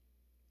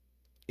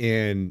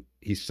and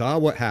he saw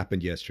what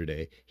happened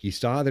yesterday. He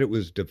saw that it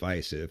was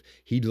divisive.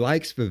 He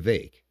likes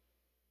Vivek.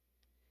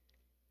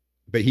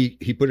 But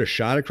he put a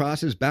shot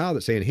across his bow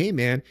that's saying, hey,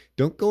 man,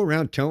 don't go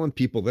around telling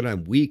people that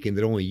I'm weak and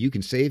that only you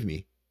can save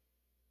me.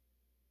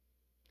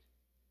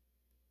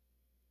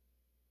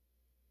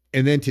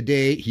 And then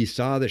today he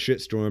saw the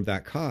shitstorm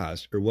that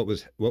caused, or what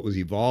was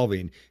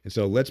evolving. And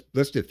so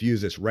let's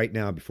diffuse this right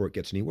now before it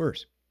gets any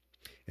worse.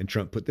 And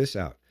Trump put this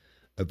out.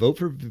 A vote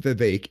for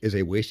Vivek is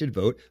a wasted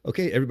vote.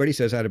 Okay, everybody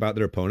says that about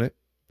their opponent.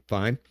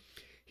 Fine.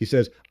 He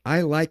says,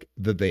 I like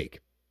Vivek,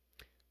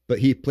 but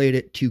he played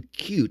it too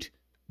cute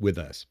with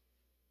us.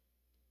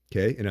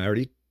 Okay, and I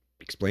already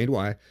explained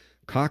why.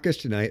 Caucus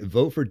tonight,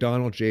 vote for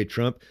Donald J.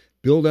 Trump.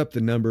 Build up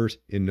the numbers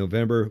in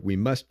November. We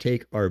must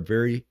take our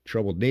very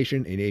troubled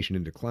nation, a nation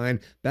in decline,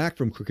 back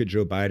from crooked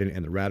Joe Biden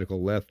and the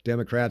radical left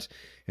Democrats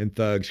and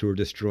thugs who are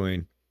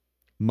destroying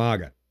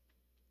MAGA.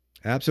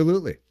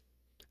 Absolutely.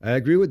 I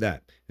agree with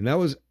that. And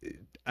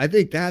I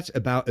think that's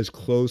about as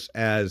close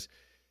as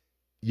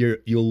you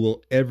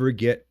will ever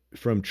get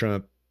from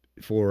Trump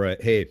for,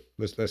 hey,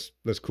 let's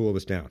cool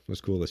this down.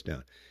 Let's cool this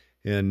down.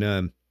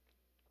 And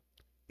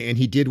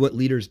he did what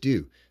leaders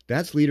do.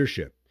 That's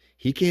leadership.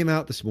 He came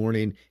out this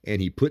morning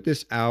and he put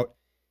this out,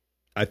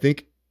 I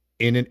think,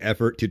 in an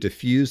effort to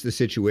diffuse the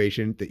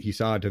situation that he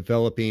saw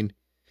developing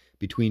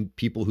between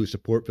people who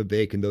support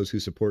Vivek and those who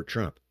support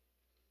Trump.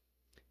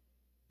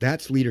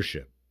 That's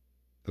leadership.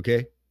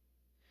 Okay?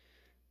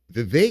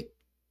 Vivek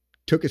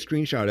took a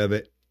screenshot of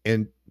it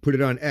and put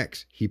it on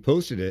X. He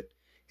posted it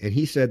and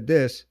he said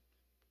this: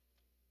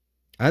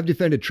 I've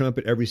defended Trump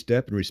at every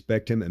step and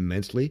respect him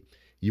immensely.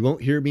 You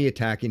won't hear me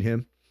attacking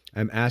him.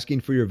 I'm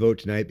asking for your vote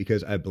tonight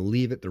because I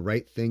believe it the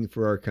right thing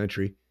for our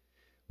country.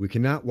 We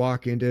cannot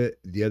walk into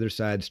the other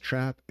side's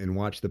trap and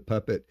watch the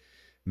puppet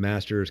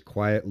masters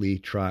quietly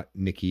trot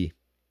Nikki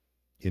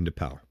into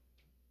power.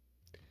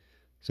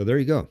 So there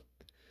you go.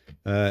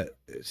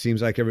 It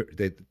seems like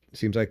they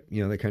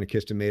kind of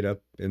kissed and made up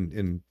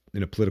in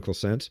a political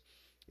sense,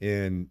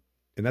 and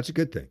that's a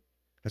good thing.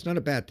 That's not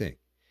a bad thing.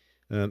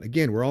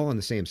 Again, we're all on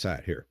the same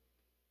side here.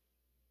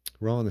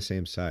 We're all on the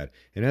same side.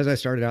 And as I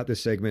started out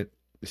this segment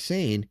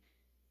saying,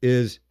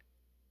 is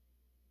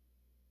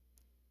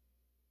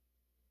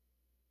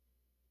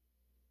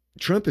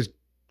Trump is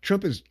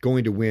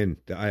going to win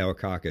the Iowa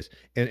caucus,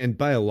 and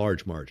by a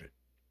large margin.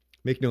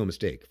 Make no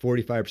mistake,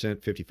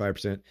 45%,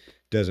 55%,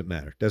 doesn't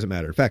matter. Doesn't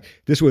matter. In fact,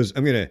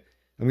 I'm gonna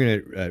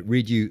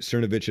read you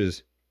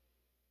Cernovich's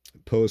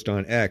post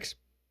on X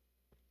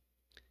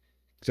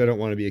because I don't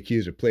want to be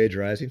accused of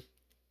plagiarizing.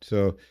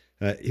 So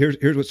here's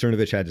what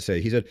Cernovich had to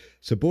say. He said,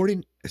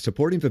 supporting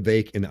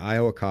Vivek in the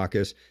Iowa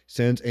caucus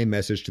sends a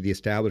message to the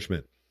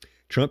establishment.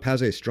 Trump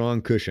has a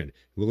strong cushion.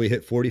 Will he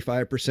hit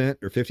 45%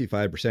 or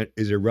 55%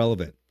 is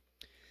irrelevant.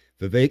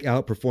 Vivek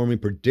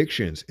outperforming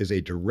predictions is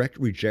a direct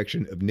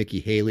rejection of Nikki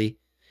Haley.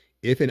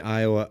 If in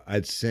Iowa,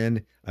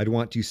 I'd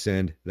want to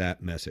send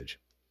that message.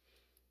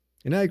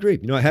 And I agree.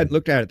 I hadn't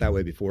looked at it that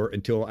way before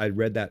until I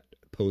read that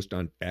post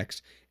on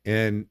X,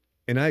 and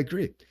I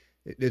agree.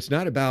 It's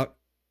not about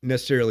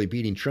necessarily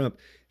beating Trump.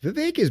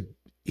 Vivek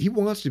he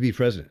wants to be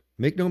president.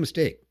 Make no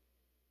mistake.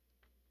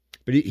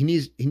 But he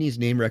needs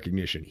name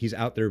recognition. He's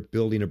out there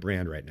building a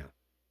brand right now.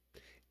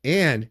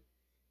 And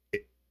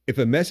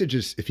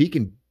if he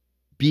can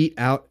beat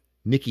out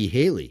Nikki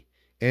Haley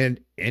and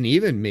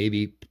even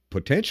maybe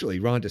potentially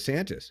Ron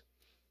DeSantis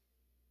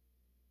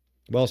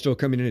while still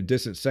coming in a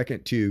distant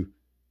second to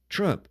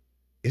Trump,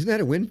 isn't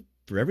that a win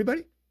for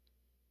everybody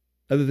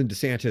other than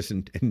DeSantis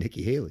and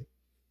Nikki Haley?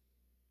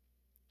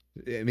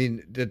 I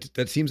mean,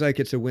 that seems like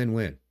it's a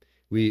win-win.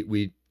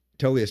 We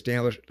tell the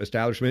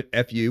establishment,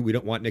 F you, we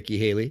don't want Nikki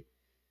Haley.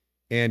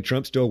 And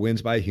Trump still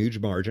wins by a huge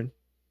margin.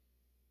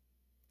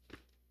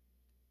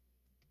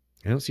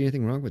 I don't see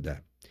anything wrong with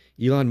that.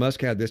 Elon Musk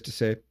had this to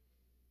say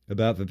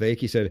about Vivek.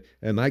 He said,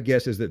 and my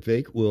guess is that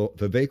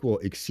Vivek will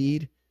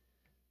exceed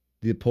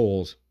the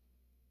polls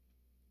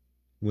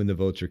when the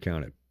votes are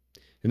counted.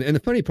 And the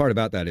funny part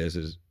about that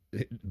is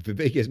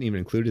Vivek isn't even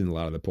included in a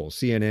lot of the polls.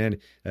 CNN,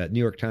 New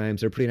York Times,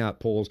 they're putting out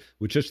polls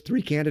with just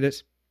 3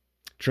 candidates: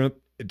 Trump,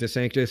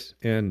 DeSantis,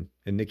 and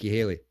Nikki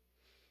Haley.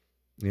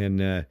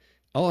 And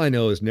all I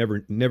know is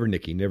never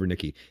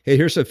Nikki. Hey,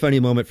 here's a funny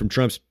moment from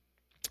Trump's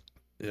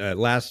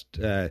last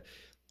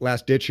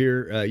ditch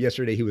here.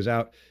 Yesterday, he was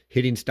out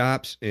hitting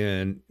stops,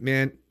 and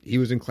man, he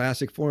was in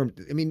classic form.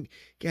 I mean,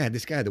 God,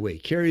 this guy, the way he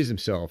carries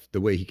himself,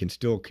 the way he can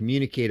still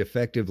communicate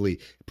effectively,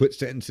 put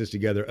sentences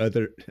together,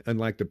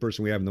 unlike the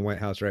person we have in the White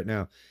House right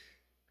now,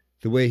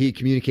 the way he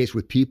communicates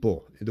with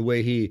people, the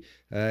way he,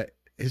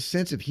 his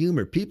sense of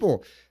humor.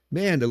 People,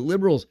 man, the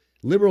liberal.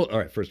 All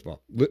right, first of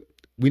all,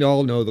 we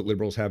all know that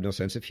liberals have no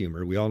sense of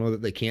humor. We all know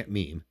that they can't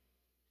meme,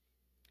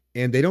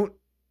 and they don't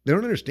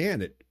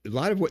understand that a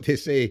lot of what they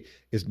say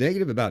is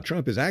negative about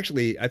Trump is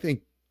actually, I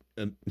think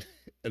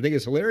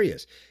it's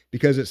hilarious,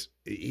 because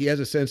he has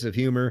a sense of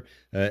humor.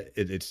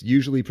 It's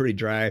usually pretty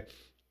dry,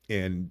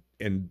 and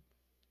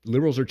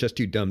liberals are just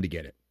too dumb to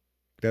get it.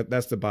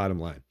 That's the bottom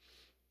line.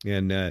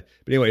 And but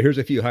anyway, here's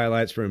a few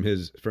highlights from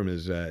his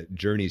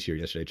journeys here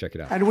yesterday. Check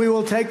it out. And we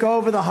will take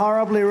over the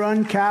horribly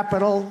run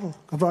capital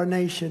of our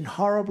nation.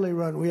 Horribly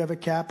run. We have a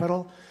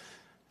capital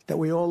that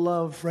we all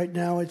love. Right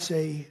now, it's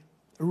a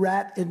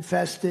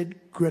rat-infested,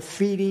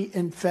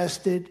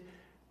 graffiti-infested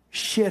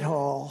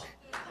shithole.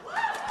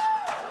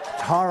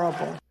 It's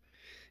horrible.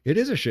 It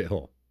is a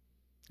shithole,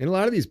 and a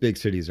lot of these big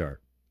cities are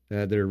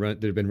that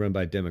have been run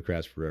by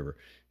Democrats forever.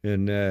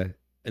 And then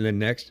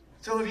next.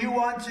 So if you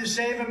want to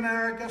save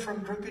America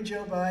from crooked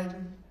Joe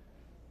Biden,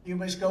 you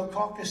must go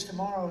caucus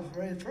tomorrow.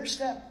 The first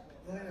step.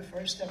 Really the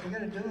first step. We got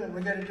to do it.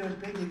 We got to do it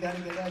big. You got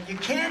to get out. You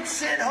can't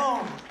sit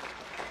home.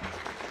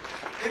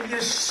 If you're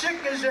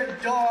sick as a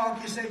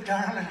dog, you say,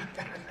 darling, I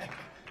got to make it.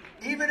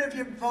 Even if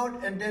you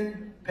vote and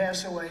then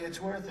pass away, it's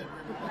worth it.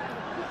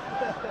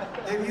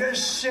 If you're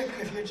sick,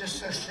 if you're just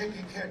so sick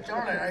you can't,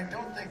 darling, I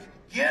don't think.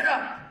 Get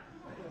up.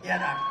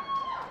 Get up.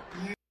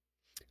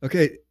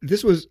 Okay,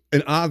 this was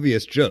an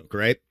obvious joke,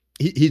 right?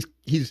 He's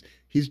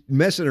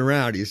messing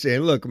around. He's saying,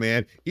 look,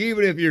 man,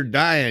 even if you're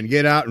dying,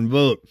 get out and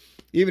vote.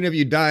 Even if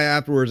you die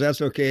afterwards,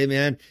 that's okay,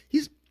 man.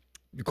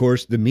 Of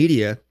course, the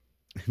media,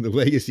 the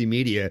legacy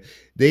media,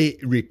 they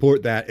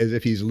report that as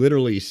if he's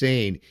literally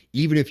saying,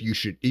 even if you're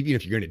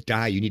going to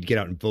die, you need to get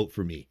out and vote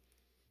for me.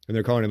 And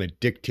they're calling him a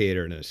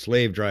dictator and a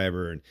slave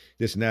driver and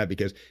this and that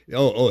because,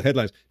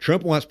 headlines,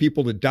 Trump wants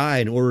people to die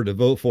in order to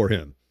vote for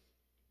him.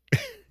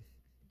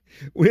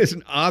 When it's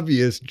an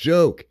obvious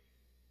joke.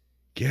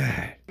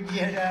 God.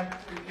 Get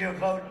up, you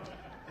vote.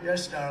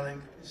 Yes,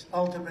 darling.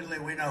 Ultimately,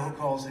 we know who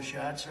calls the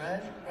shots,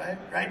 right?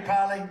 Right,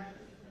 Polly?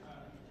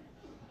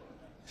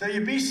 So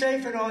you be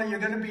safe and all. You're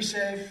going to be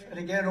safe. And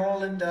again,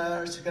 all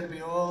indoors. It's going to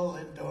be all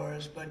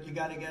indoors. But you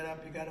got to get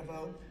up. You got to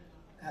vote.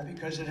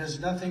 Because it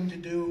has nothing to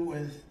do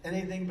with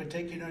anything but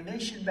taking our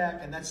nation back.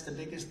 And that's the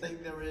biggest thing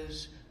there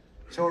is.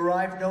 So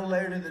arrive no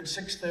later than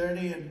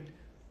 6:30. And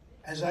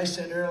as I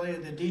said earlier,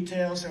 the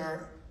details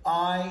are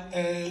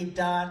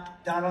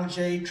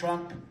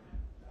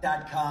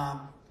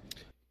ia.donaldjtrump.com.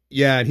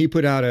 Yeah, and he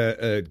put out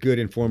a good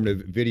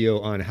informative video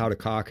on how to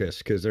caucus,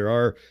 because there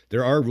are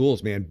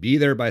rules, man. Be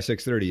there by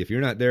 6:30. If you're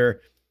not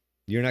there,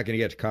 you're not going to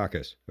get to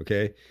caucus,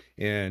 okay?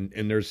 And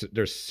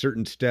there's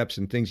certain steps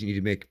and things you need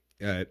to make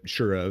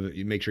sure of.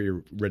 You make sure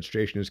your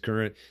registration is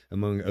current,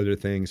 among other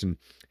things. And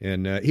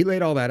he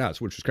laid all that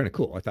out, which was kind of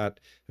cool. I thought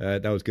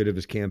that was good of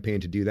his campaign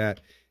to do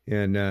that.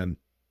 And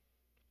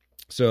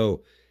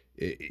so.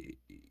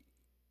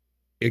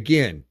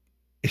 Again,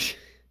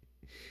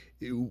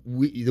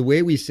 the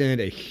way we send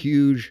a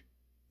huge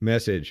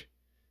message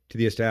to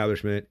the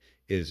establishment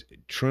is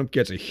Trump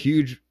gets a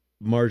huge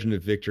margin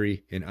of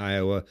victory in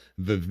Iowa.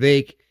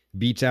 Vivek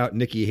beats out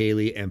Nikki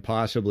Haley and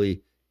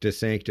possibly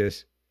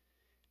DeSantis.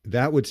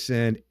 That would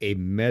send a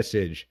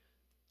message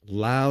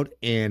loud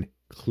and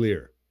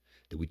clear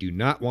that we do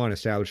not want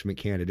establishment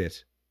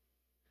candidates.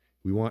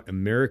 We want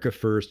America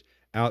first,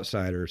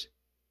 outsiders,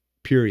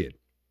 period.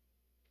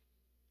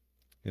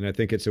 And I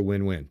think it's a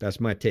win-win. That's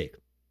my take.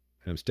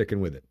 I'm sticking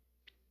with it.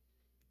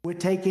 We're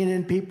taking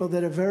in people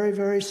that are very,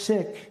 very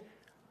sick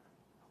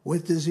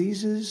with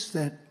diseases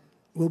that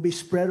will be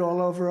spread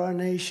all over our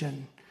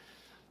nation.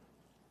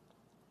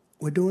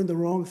 We're doing the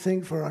wrong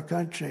thing for our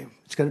country.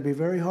 It's going to be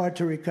very hard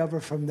to recover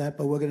from that,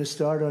 but we're going to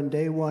start on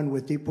day one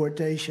with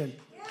deportation.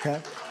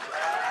 Okay?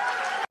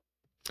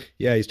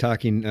 Yeah, he's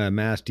talking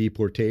mass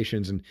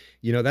deportations, and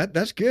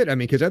that's good. I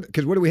mean,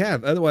 because what do we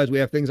have? Otherwise, we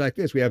have things like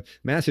this. We have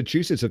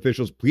Massachusetts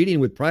officials pleading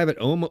with private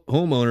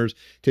homeowners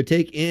to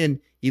take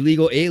in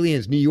illegal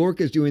aliens. New York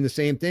is doing the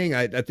same thing.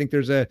 I think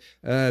there's some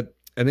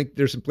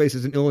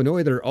places in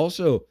Illinois that are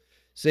also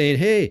saying,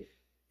 hey,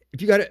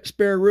 if you got a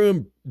spare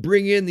room,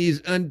 bring in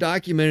these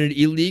undocumented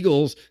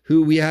illegals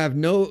who we have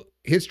no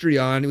history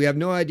on. We have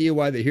no idea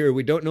why they're here.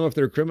 We don't know if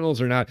they're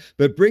criminals or not,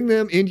 but bring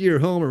them into your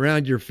home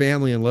around your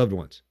family and loved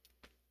ones.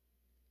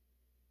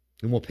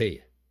 And we'll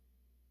pay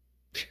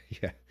you.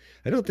 Yeah,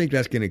 I don't think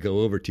that's going to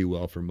go over too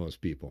well for most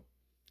people.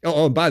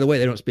 Oh, and by the way,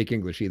 they don't speak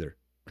English either.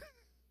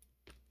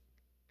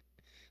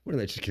 What are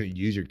they just going to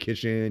use your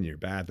kitchen, your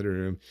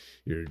bathroom,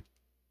 your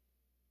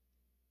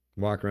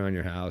walk around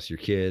your house, your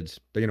kids?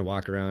 They're going to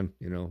walk around,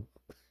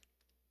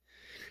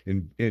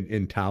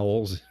 in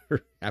towels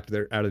after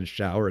they're out of the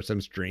shower, or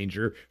some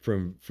stranger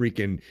from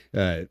freaking,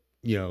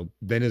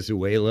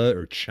 Venezuela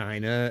or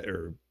China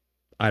or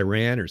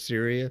Iran or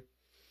Syria.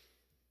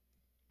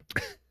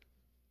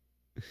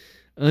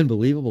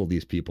 Unbelievable,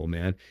 these people,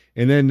 man.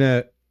 And then,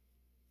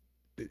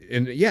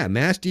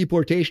 mass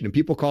deportation, and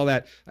people call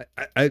that.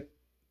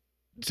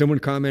 Someone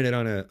commented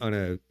on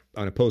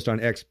a post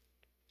on X.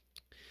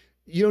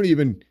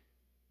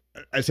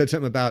 I said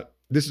something about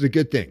this is a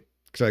good thing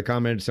because I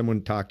commented.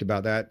 Someone talked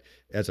about that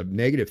as a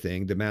negative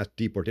thing, the mass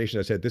deportation.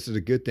 I said this is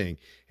a good thing,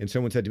 and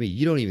someone said to me,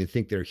 "You don't even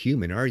think they're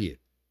human, are you?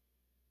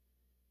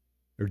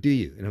 Or do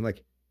you?" And I'm like,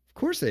 "Of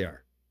course they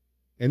are."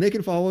 And they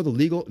can follow the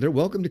legal, they're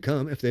welcome to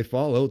come if they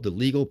follow the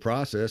legal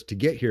process to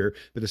get here.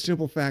 But the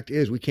simple fact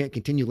is we can't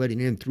continue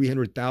letting in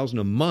 300,000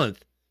 a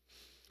month.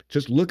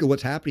 Just look at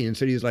what's happening in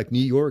cities like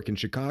New York and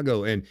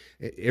Chicago and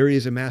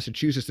areas of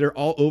Massachusetts. They're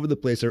all over the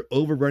place. They're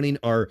overrunning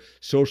our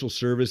social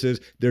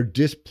services. They're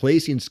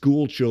displacing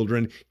school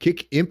children,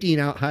 emptying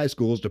out high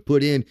schools to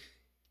put in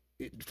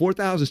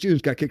 4,000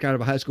 students got kicked out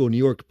of a high school in New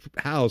York,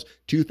 house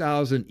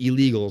 2,000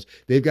 illegals.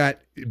 They've got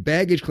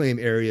baggage claim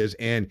areas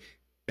and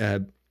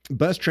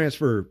bus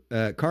transfer,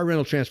 car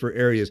rental transfer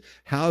areas,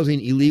 housing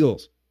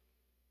illegals.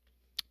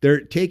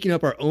 They're taking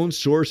up our own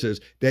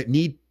sources that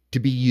need to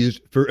be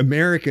used for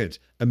Americans.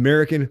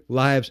 American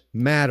lives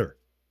matter.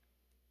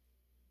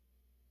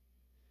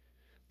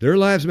 Their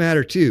lives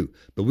matter too,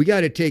 but we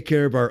got to take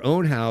care of our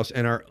own house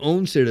and our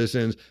own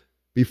citizens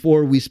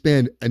before we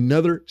spend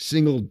another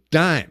single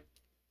dime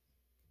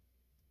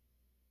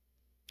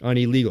on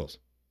illegals.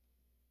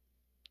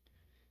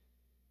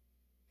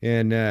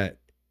 And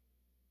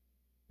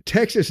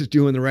Texas is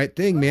doing the right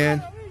thing,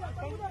 man.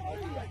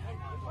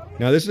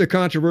 Now, this is a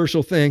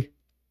controversial thing.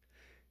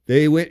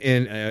 They went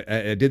and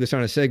I did this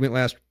on a segment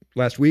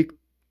last week.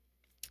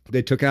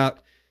 They took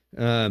out,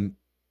 they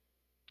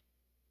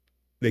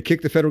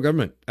kicked the federal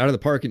government out of the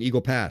park in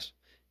Eagle Pass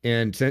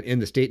and sent in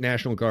the state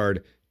National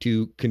Guard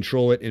to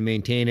control it and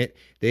maintain it.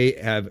 They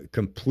have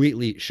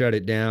completely shut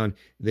it down.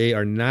 They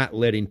are not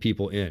letting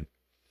people in,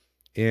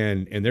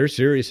 and they're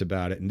serious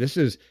about it. And this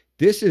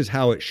is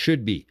how it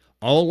should be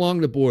all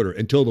along the border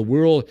until the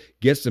world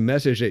gets the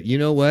message that, you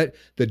know what,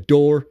 the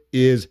door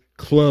is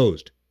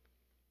closed.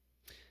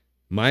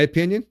 My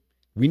opinion,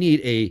 we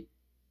need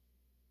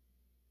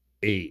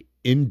a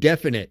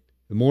indefinite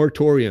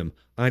moratorium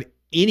on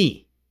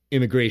any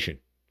immigration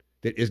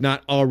that is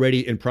not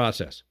already in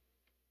process.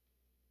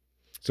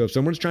 So if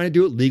someone's trying to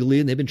do it legally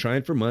and they've been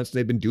trying for months,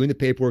 they've been doing the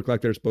paperwork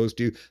like they're supposed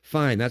to,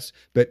 fine.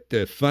 But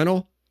the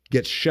funnel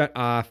gets shut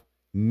off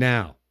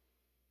now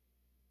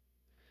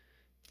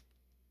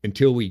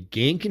until we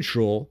gain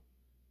control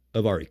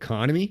of our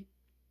economy,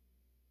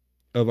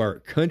 of our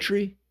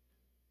country,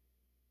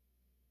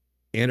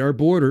 and our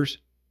borders.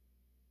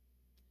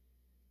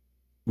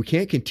 We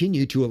can't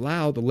continue to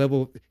allow the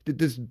level,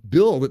 this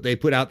bill that they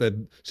put out,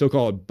 the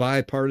so-called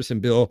bipartisan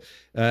bill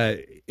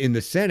in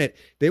the Senate,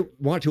 they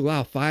want to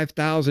allow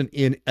 5,000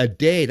 in a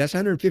day. That's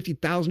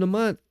 150,000 a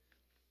month.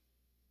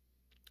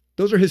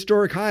 Those are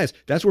historic highs.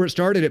 That's where it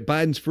started at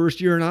Biden's first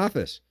year in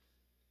office.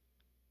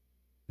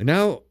 And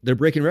now they're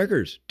breaking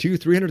records.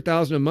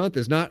 300,000 a month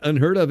is not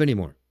unheard of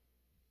anymore.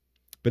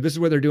 But this is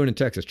what they're doing in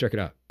Texas. Check it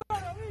out.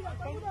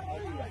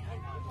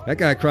 That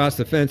guy crossed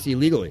the fence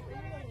illegally.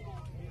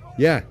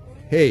 Yeah.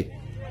 Hey,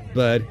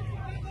 bud,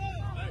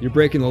 you're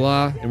breaking the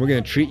law, and we're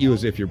going to treat you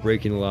as if you're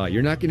breaking the law.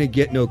 You're not going to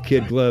get no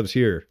kid gloves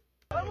here.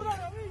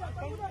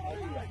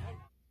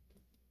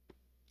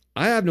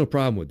 I have no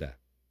problem with that.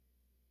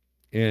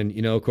 And,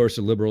 of course,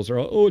 the liberals are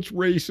all, oh, it's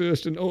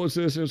racist, and oh, it's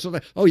this, and so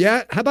that. Oh,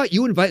 yeah? How about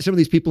you invite some of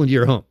these people into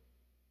your home?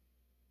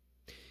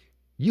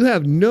 You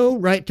have no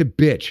right to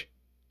bitch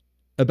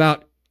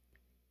about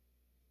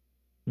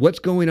what's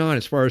going on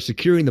as far as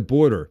securing the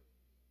border.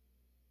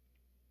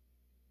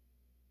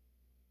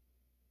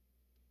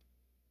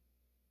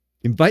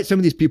 Invite some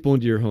of these people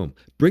into your home.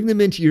 Bring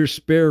them into your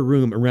spare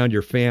room around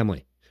your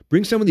family.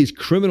 Bring some of these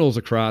criminals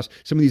across,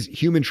 some of these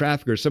human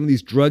traffickers, some of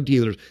these drug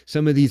dealers,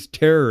 some of these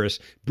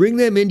terrorists. Bring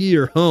them into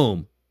your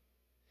home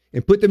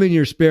and put them in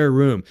your spare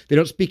room. They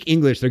don't speak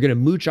English. They're going to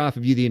mooch off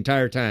of you the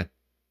entire time.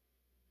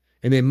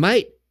 And they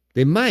might,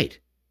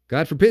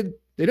 God forbid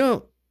they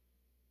don't.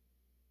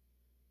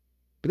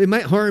 But they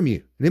might harm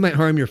you. They might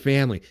harm your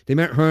family. They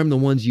might harm the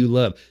ones you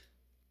love.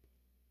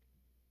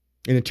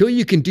 And until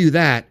you can do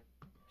that,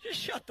 just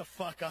shut the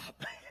fuck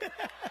up.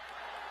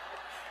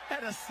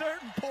 At a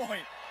certain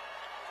point,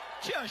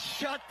 just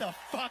shut the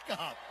fuck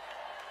up.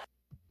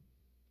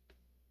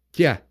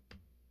 Yeah.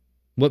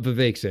 What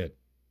Vivek said.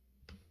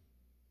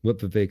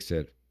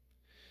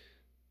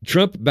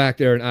 Trump back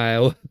there in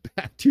Iowa,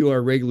 back to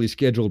our regularly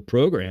scheduled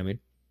programming.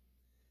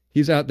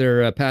 He's out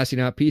there passing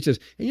out pizzas.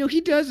 And,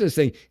 he does this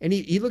thing. And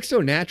he looks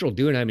so natural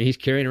doing it. I mean, he's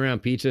carrying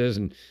around pizzas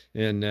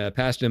and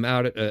passing them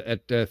out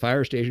at the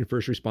fire station,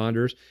 first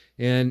responders.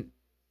 And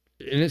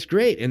And it's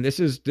great. And this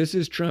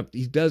is Trump.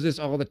 He does this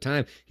all the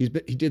time. He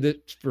did this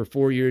for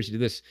 4 years. He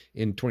did this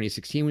in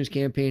 2016 when he was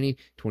campaigning.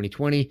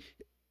 2020,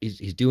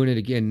 he's doing it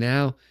again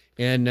now.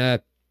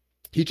 And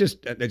he's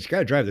got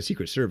to drive the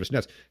Secret Service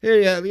nuts.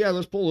 Hey, yeah,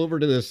 let's pull over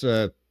to this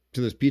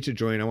pizza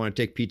joint. I want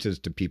to take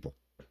pizzas to people.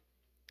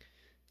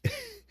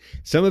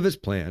 Some of it's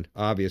planned,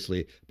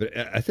 obviously, but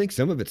I think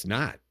some of it's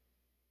not.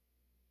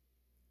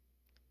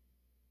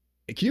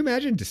 Can you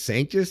imagine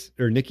DeSantis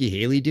or Nikki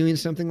Haley doing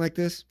something like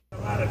this? A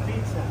lot of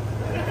pizza.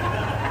 Can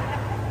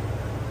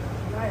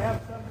I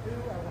have some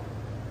too?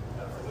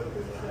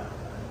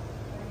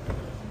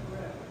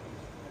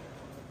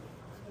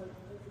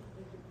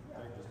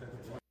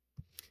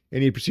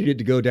 And he proceeded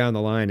to go down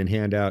the line and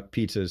hand out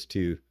pizzas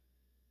to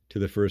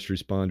the first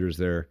responders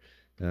there.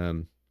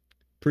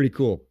 Pretty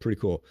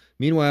cool.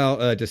 Meanwhile,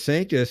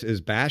 DeSantis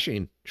is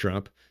bashing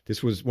Trump.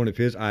 This was one of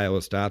his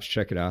Iowa stops.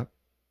 Check it out.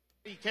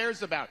 He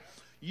cares about.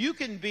 You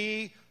can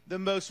be the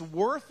most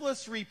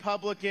worthless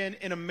Republican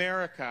in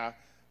America,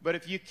 but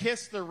if you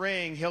kiss the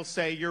ring, he'll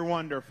say you're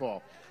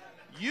wonderful.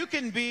 You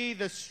can be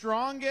the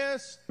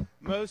strongest,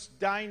 most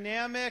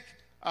dynamic,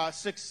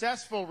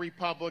 successful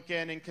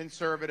Republican and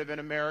conservative in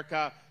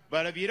America,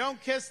 but if you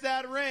don't kiss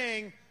that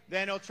ring,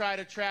 then he'll try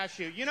to trash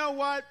you. You know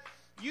what?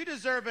 You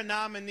deserve a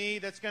nominee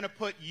that's going to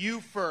put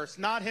you first,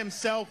 not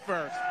himself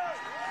first.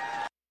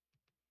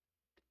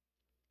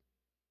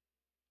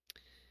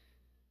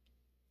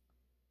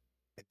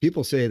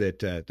 People say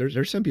that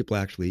there's some people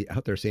actually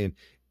out there saying,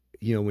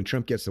 when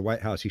Trump gets the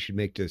White House, he should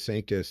make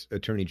DeSantis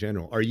Attorney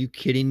General. Are you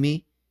kidding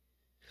me?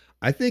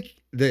 I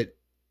think that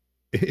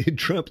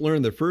Trump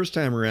learned the first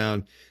time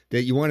around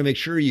that you want to make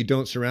sure you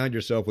don't surround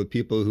yourself with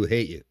people who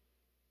hate you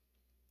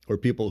or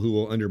people who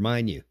will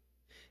undermine you.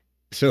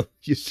 So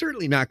you're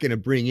certainly not going to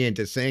bring in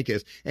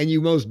DeSantis, and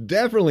you most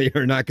definitely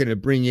are not going to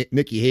bring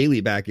Nikki Haley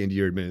back into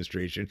your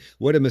administration.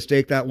 What a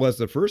mistake that was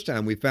the first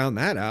time we found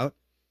that out.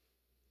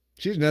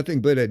 She's nothing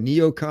but a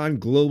neocon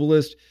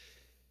globalist,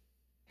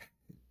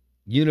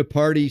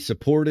 uniparty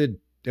supported.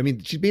 I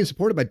mean, she's being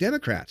supported by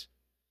Democrats.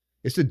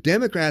 It's the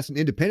Democrats and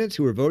independents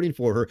who are voting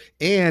for her,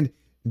 and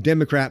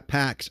Democrat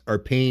PACs are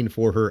paying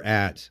for her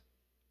ads.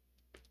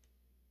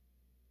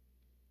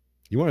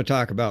 You want to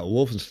talk about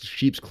wolf in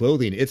sheep's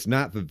clothing? It's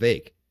not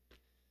Vivek.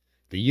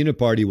 The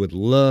Uniparty would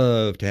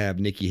love to have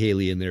Nikki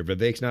Haley in there.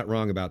 Vivek's not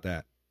wrong about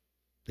that.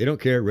 They don't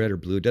care red or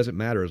blue. It doesn't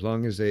matter as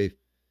long as they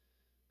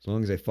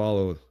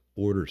follow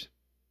orders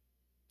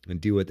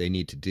and do what they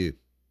need to do.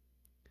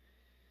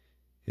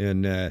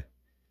 And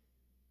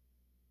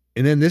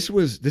then this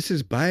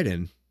is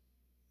Biden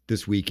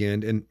this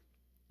weekend, and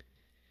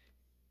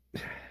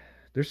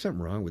there's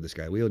something wrong with this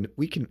guy.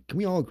 Can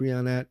we all agree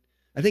on that?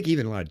 I think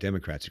even a lot of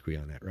Democrats agree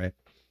on that, right?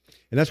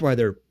 And that's why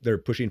they're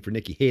pushing for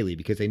Nikki Haley,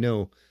 because they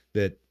know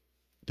that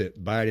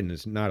Biden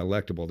is not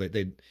electable.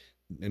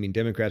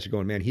 Democrats are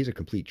going, man, he's a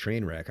complete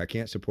train wreck. I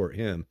can't support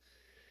him.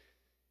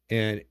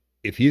 And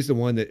if he's the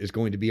one that is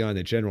going to be on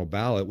the general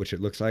ballot, which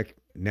it looks like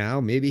now,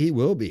 maybe he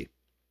will be.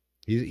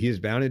 He is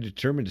bound and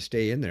determined to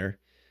stay in there.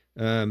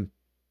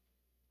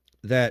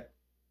 That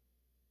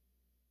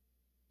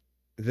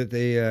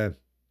they'll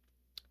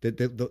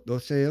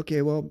say,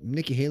 okay, well,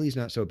 Nikki Haley's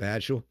not so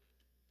bad.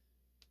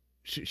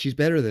 She's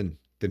better than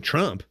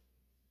Trump.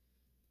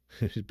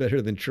 She's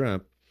better than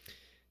Trump.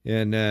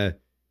 And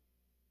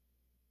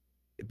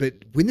but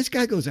when this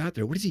guy goes out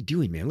there, what is he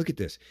doing, man? Look at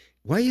this.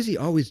 Why is he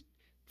always?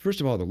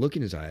 First of all, the look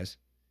in his eyes.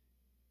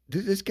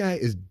 This guy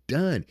is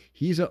done.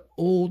 He's an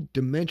old,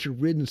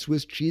 dementia-ridden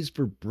Swiss cheese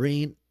for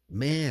brain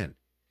man.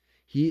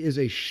 He is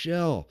a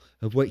shell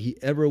of what he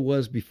ever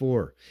was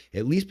before.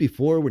 At least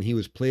before, when he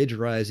was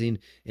plagiarizing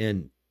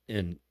and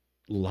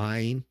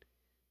lying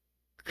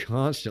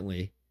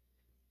constantly,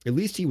 at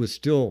least he was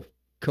still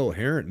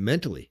coherent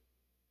mentally.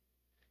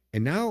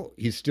 And now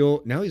he's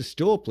still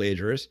a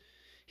plagiarist.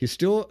 He's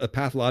still a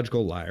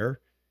pathological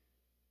liar,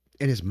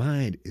 and his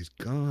mind is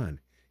gone.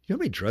 You know how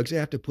many drugs they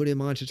have to put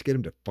him on just to get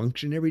him to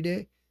function every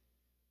day?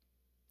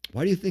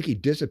 Why do you think he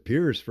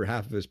disappears for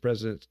half of his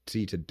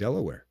presidency to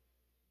Delaware?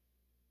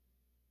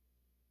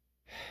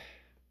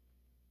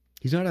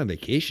 He's not on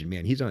vacation,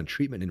 man. He's on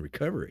treatment and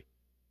recovery.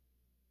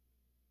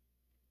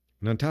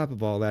 And on top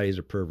of all that, he's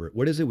a pervert.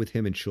 What is it with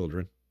him and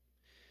children?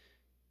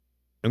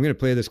 I'm going to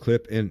play this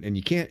clip, and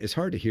you can't, it's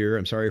hard to hear.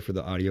 I'm sorry for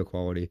the audio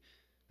quality.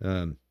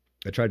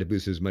 I tried to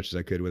boost it as much as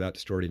I could without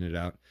distorting it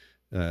out.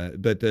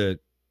 But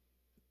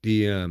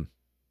he's in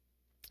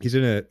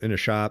a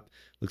shop.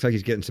 Looks like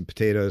he's getting some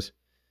potatoes.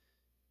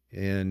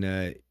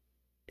 And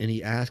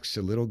he asks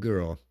a little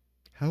girl,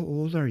 "How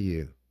old are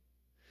you?"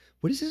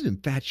 What is his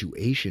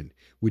infatuation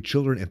with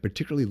children, and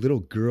particularly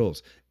little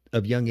girls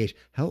of young age?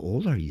 "How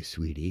old are you,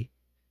 sweetie?"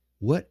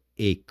 What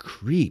a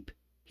creep.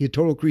 He's a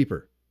total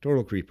creeper.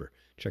 Total creeper.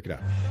 Check it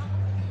out.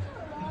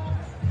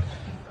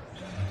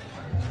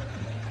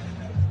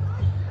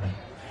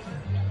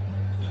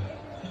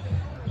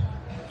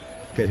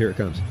 Okay, here it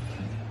comes.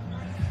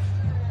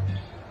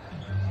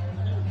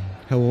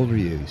 "How old are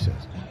you?" he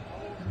says.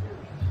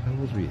 "How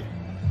old are you?"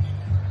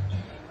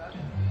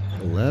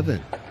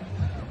 11.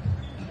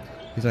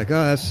 He's like,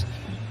 oh,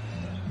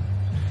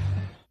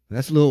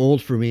 that's a little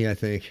old for me, I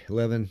think.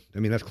 11. I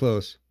mean, that's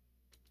close.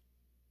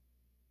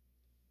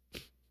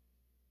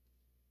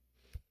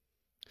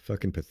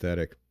 Fucking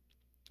pathetic.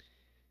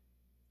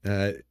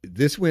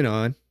 This went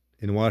on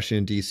in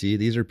Washington, D.C.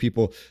 These are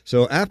people.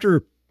 So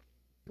after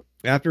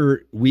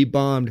we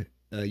bombed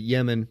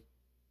Yemen,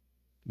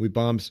 we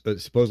bombed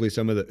supposedly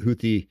some of the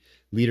Houthi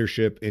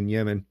leadership in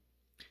Yemen.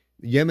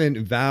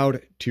 Yemen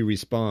vowed to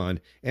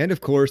respond. And of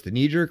course, the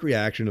knee-jerk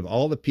reaction of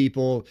all the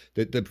people,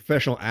 the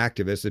professional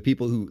activists, the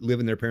people who live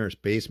in their parents'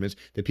 basements,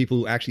 the people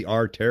who actually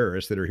are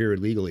terrorists that are here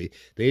illegally,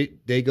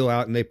 they go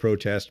out and they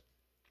protest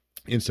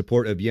in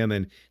support of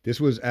Yemen. This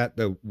was at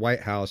the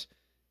White House,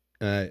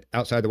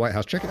 outside the White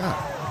House. Check it out.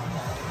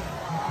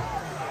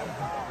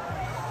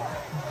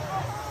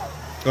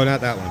 Oh, not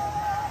that one.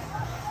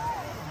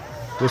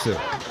 This is.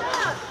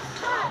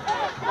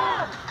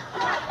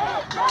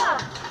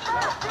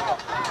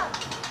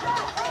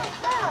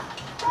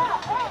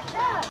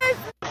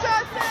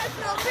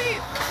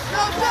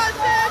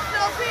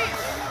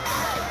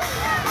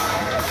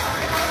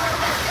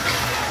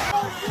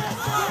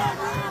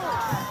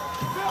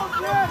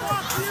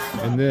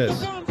 And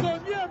this.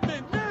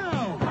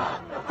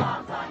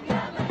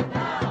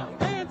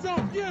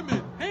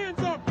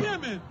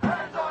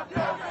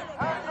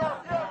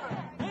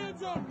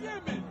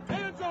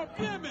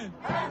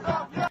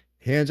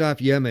 Hands off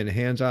Yemen,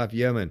 hands off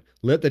Yemen.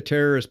 Let the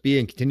terrorists be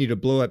and continue to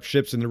blow up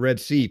ships in the Red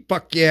Sea.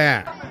 Fuck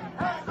yeah.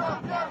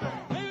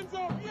 Hands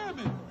off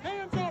Yemen,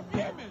 hands off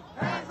Yemen,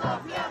 hands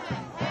off Yemen,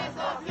 hands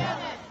off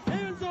Yemen,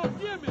 hands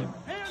off Yemen,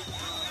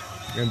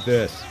 hands. And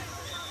this.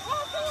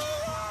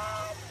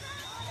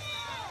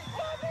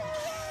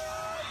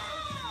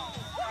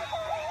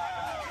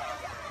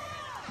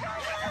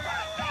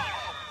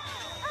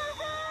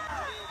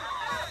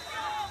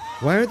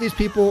 Why aren't these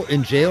people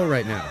in jail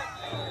right now?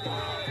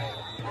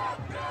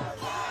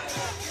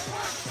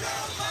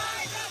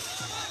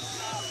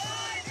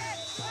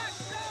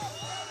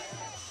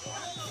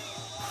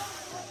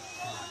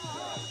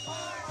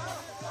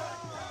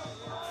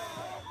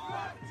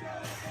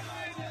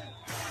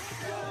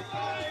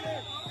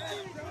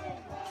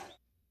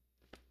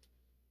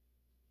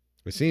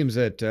 It seems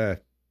that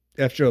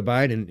F. Joe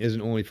Biden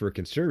isn't only for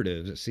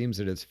conservatives. It seems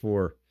that it's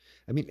for,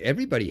 I mean,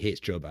 everybody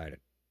hates Joe Biden.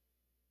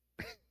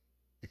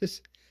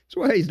 That's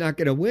why he's not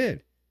going to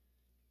win.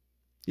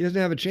 He doesn't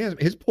have a chance.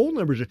 His poll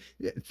numbers are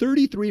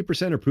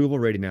 33% approval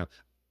rating now.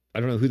 I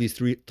don't know who these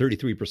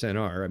 33%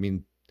 are. I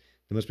mean,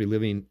 they must be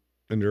living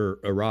under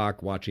a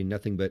rock watching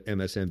nothing but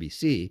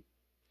MSNBC.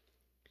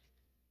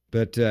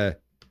 But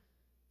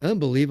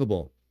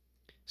unbelievable.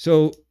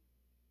 So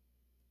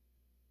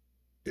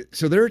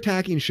they're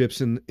attacking ships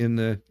in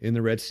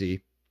the Red Sea,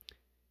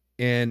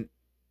 and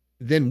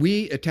then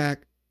we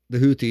attack the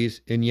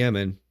Houthis in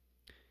Yemen,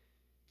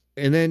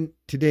 and then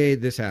today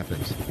this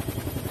happens.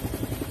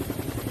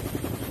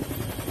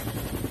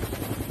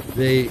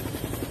 They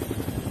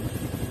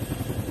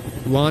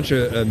launch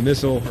a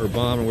missile or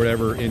bomb or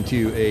whatever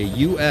into a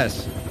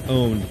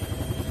U.S.-owned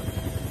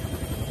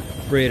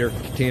freighter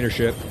container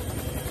ship.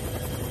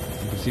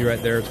 You can see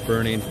right there it's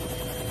burning.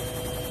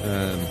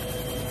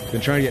 Been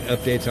trying to get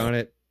updates on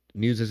it.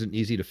 News isn't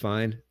easy to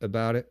find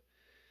about it.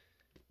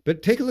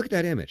 But take a look at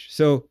that image.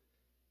 So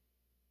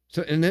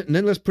and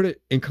then let's put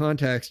it in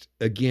context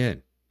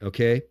again,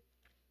 okay?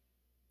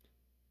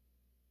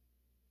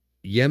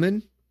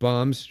 Yemen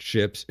bombs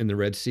ships in the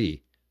Red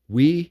Sea.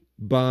 We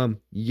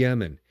bomb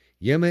Yemen.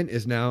 Yemen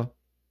is now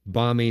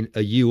bombing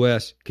a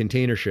U.S.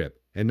 container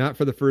ship, and not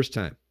for the first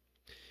time.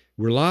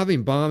 We're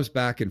lobbing bombs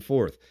back and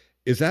forth.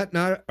 Is that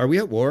not, are we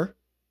at war?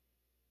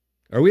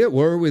 Are we at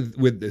war with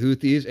the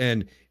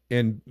Houthis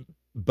and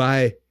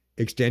by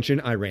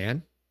extension,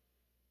 Iran?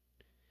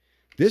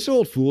 This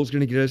old fool is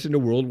going to get us into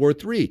World War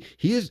III.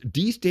 He is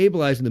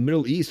destabilizing the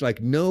Middle East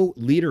like no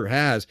leader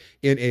has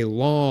in a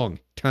long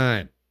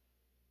time.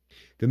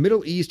 The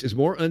Middle East is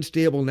more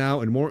unstable now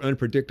and more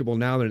unpredictable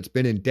now than it's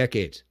been in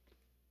decades.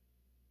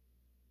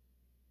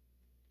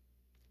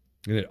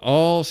 And it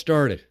all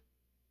started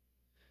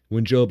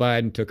when Joe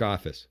Biden took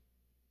office.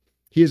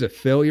 He is a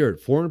failure at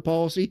foreign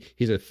policy.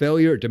 He's a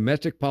failure at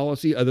domestic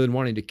policy other than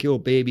wanting to kill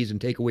babies and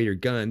take away your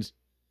guns.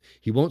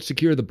 He won't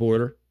secure the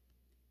border.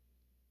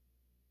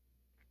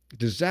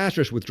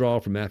 Disastrous withdrawal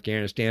from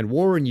Afghanistan,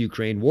 war in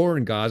Ukraine, war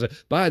in Gaza.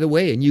 By the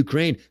way, in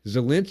Ukraine,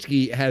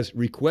 Zelensky has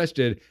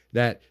requested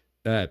that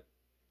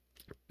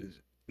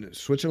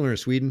Switzerland or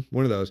Sweden,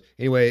 one of those,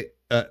 anyway,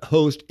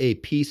 host a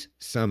peace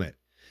summit.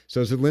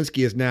 So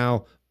Zelensky is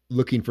now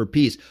looking for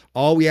peace.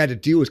 All we had to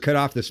do was cut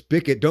off the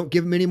spigot. Don't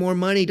give him any more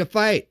money to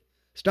fight.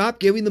 Stop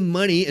giving them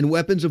money and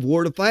weapons of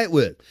war to fight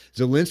with.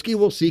 Zelensky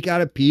will seek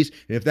out a peace,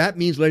 and if that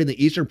means letting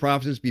the eastern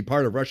provinces be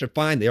part of Russia,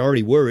 fine. They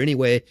already were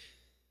anyway,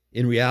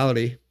 in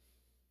reality.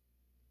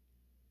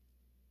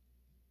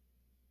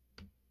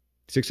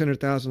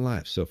 600,000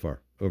 lives so far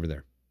over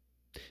there.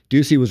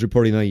 Ducey was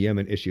reporting on a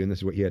Yemen issue, and this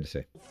is what he had to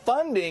say.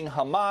 Funding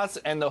Hamas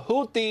and the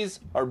Houthis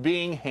are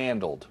being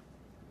handled.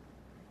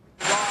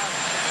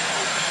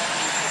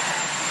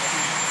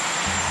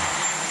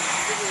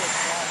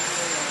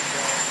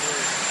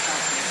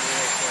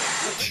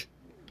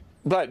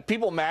 But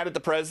people mad at the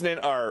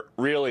president are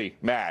really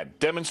mad.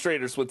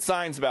 Demonstrators with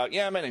signs about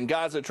Yemen and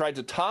Gaza tried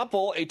to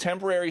topple a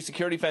temporary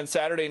security fence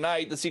Saturday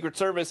night. The Secret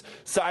Service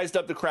sized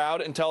up the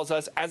crowd and tells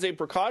us, as a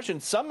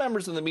precaution, some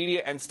members of the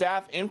media and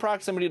staff in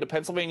proximity to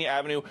Pennsylvania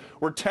Avenue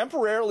were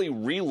temporarily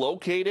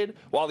relocated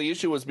while the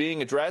issue was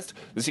being addressed.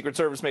 The Secret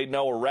Service made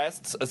no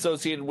arrests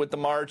associated with the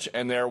march,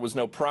 and there was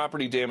no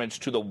property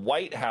damage to the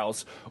White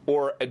House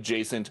or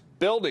adjacent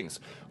buildings.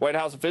 White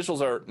House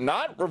officials are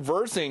not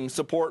reversing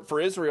support for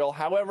Israel.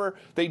 However,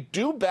 they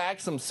do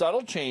back some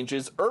subtle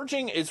changes,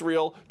 urging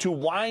Israel to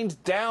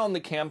wind down the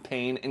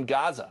campaign in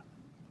Gaza.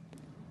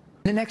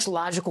 The next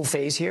logical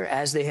phase here,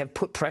 as they have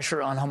put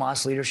pressure on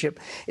Hamas leadership,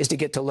 is to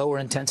get to lower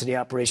intensity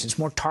operations,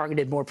 more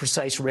targeted, more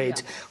precise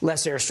raids,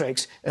 less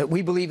airstrikes.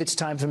 We believe it's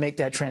time to make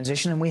that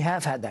transition, and we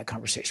have had that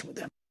conversation with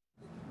them.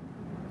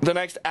 The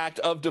next act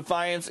of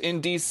defiance in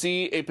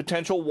D.C., a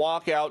potential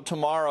walkout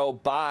tomorrow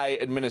by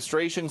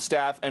administration,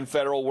 staff, and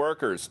federal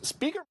workers.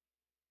 Speaker.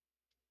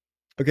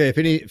 Okay, if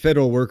any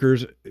federal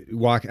workers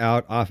walk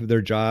out off of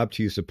their job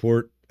to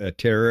support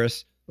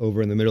terrorists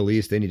over in the Middle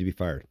East, they need to be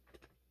fired.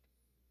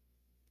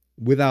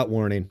 Without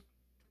warning.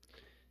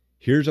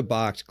 Here's a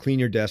box, clean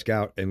your desk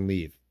out and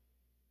leave.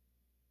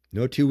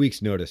 No 2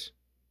 weeks notice.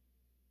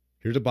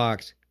 Here's a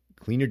box,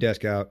 clean your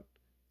desk out,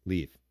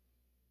 leave.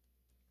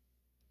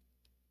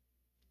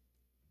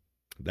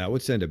 That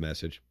would send a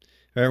message.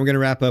 All right, we're going to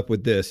wrap up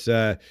with this.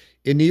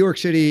 In New York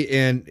City,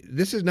 and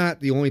this is not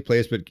the only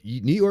place, but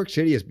New York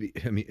City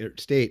the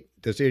state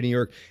of New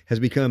York has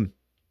become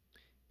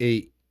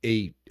a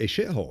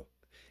shithole.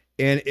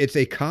 And it's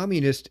a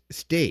communist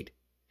state.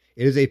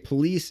 It is a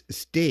police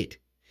state.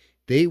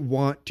 They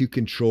want to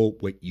control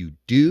what you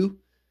do,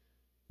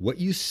 what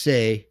you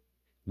say,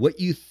 what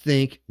you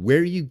think,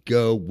 where you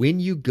go,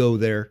 when you go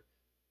there,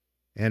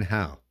 and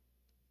how.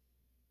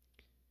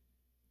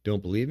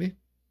 Don't believe me?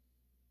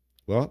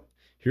 Well,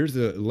 here's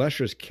the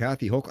illustrious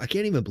Kathy Hochul. I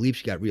can't even believe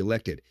she got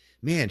reelected.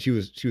 Man, she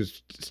was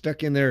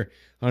stuck in there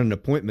on an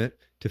appointment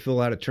to fill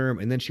out a term,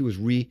 and then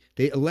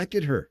they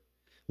elected her.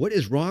 What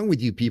is wrong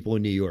with you people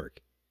in New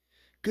York?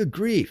 Good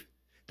grief.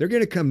 They're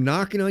going to come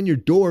knocking on your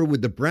door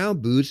with the brown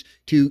boots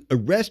to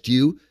arrest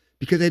you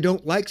because they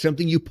don't like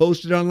something you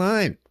posted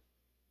online.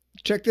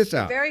 Check this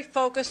out. Very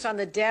focused on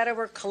the data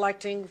we're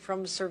collecting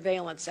from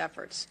surveillance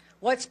efforts.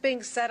 What's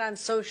being said on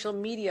social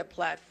media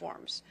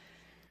platforms.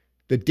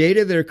 The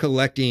data they're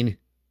collecting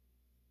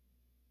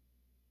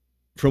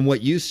from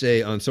what you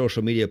say on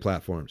social media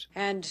platforms.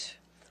 And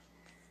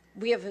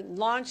we have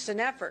launched an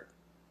effort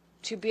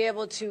to be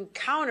able to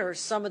counter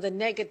some of the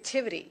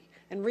negativity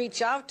and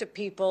reach out to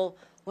people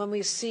when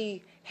we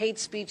see hate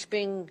speech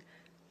being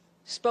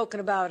spoken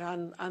about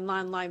on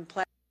online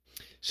platforms.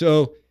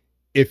 So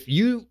if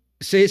you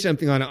say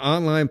something on an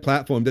online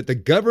platform that the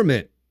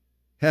government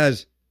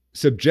has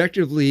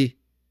subjectively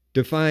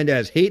defined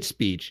as hate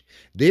speech,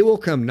 they will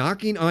come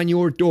knocking on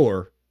your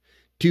door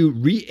to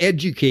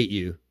re-educate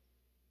you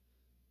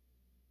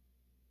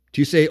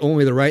to say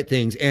only the right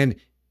things and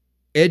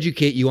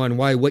educate you on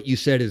why what you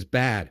said is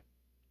bad.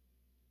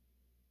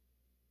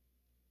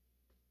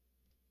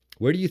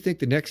 Where do you think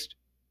the next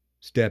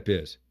step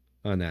is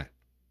on that?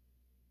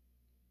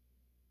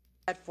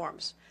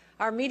 Platforms.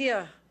 Our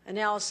media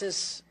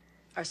analysis,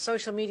 our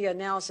social media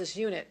analysis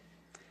unit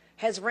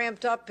has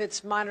ramped up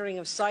its monitoring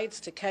of sites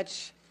to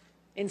catch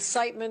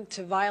incitement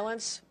to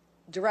violence,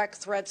 direct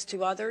threats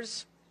to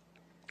others.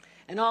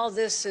 And all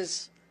this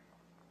is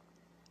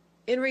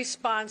in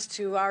response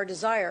to our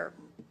desire,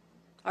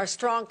 our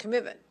strong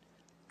commitment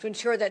to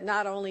ensure that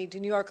not only do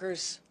New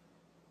Yorkers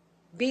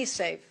be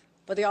safe,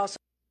 but they also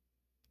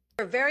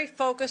are very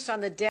focused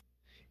on the data.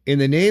 In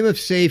the name of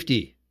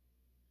safety,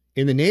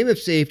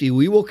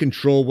 we will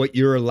control what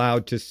you're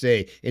allowed to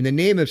say. In the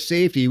name of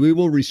safety, we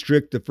will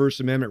restrict the First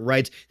Amendment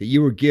rights that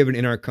you were given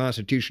in our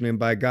Constitution and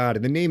by God.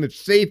 In the name of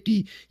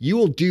safety, you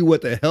will do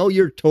what the hell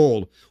you're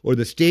told, or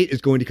the state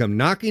is going to come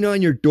knocking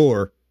on your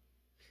door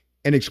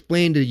and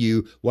explain to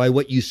you why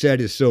what you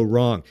said is so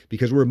wrong.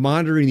 Because we're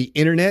monitoring the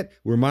internet,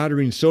 we're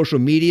monitoring social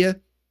media.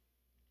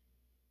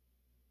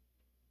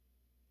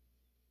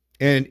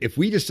 And if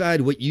we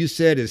decide what you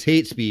said is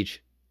hate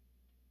speech,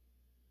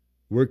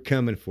 we're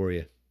coming for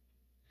you.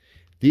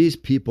 These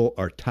people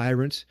are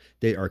tyrants.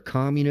 They are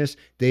communists.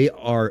 They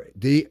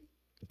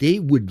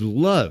would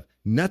love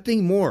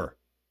nothing more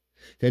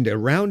than to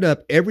round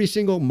up every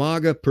single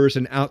MAGA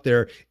person out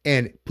there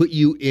and put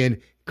you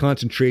in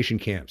concentration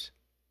camps.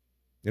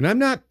 And I'm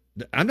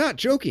not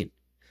joking.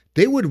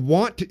 They would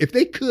want to, if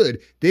they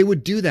could, they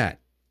would do that.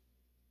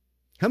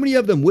 How many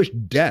of them wish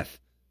death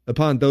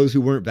upon those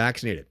who weren't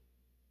vaccinated?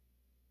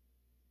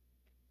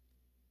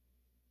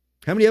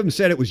 How many of them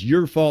said it was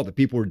your fault that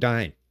people were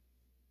dying?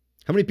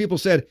 How many people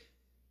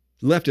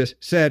leftists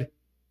said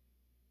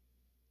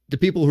the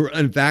people who are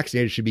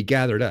unvaccinated should be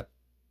gathered up?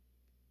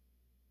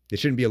 They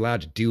shouldn't be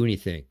allowed to do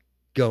anything,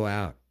 go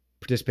out,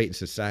 participate in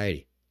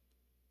society.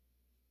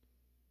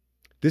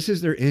 This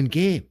is their end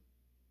game.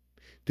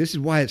 This is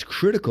why it's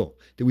critical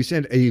that we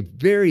send a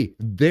very,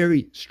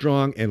 very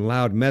strong and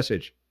loud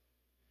message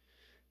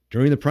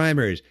during the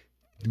primaries.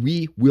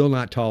 We will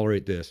not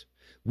tolerate this.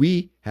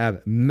 We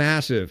have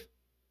massive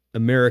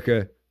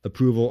America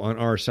approval on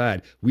our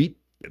side.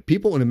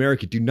 People in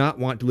America do not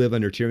want to live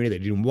under tyranny. They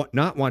do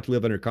not want to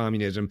live under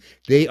communism.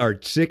 They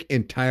are sick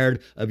and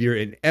tired of your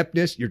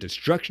ineptness, your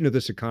destruction of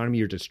this economy,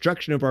 your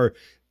destruction of our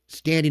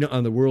standing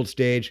on the world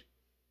stage,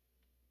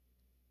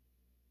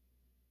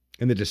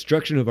 and the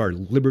destruction of our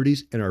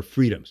liberties and our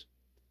freedoms.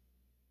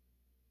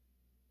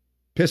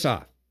 Piss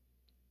off.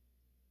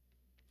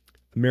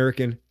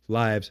 American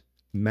lives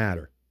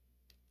matter.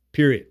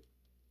 Period.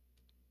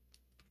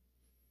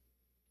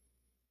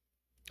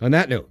 On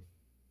that note,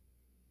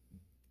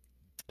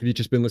 if you've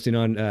just been listening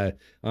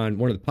on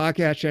one of the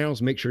podcast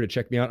channels, make sure to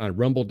check me out on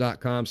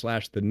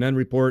rumble.com/The Nunn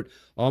Report.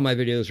 All my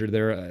videos are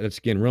there. That's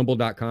again,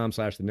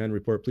 rumble.com/The Nunn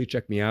Report. Please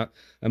check me out.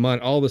 I'm on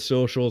all the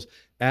socials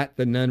at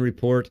The Nunn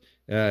Report.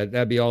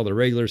 That'd be all the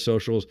regular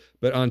socials.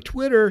 But on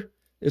Twitter,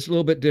 it's a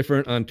little bit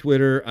different. On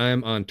Twitter,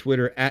 I'm on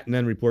Twitter at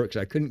Nunn Report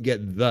because I couldn't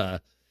get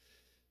that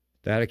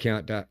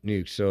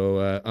account.nuke.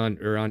 So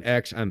on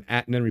X, I'm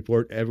at Nunn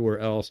Report. Everywhere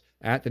else,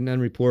 at The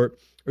Nunn Report.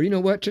 Or you know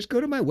what? Just go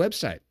to my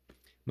website.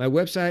 My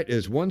website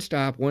is one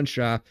stop, one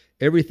shop,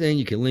 everything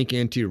you can link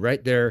into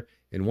right there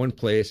in one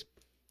place.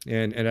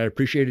 And I'd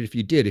appreciate it if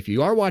you did. If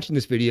you are watching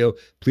this video,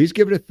 please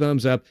give it a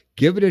thumbs up,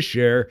 give it a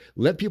share,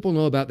 let people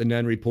know about the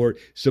Nunn Report,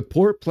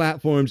 support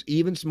platforms,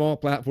 even small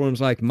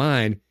platforms like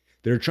mine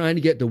that are trying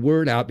to get the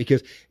word out,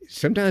 because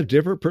sometimes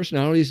different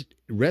personalities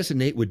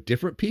resonate with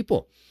different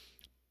people.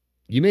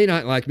 You may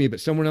not like me, but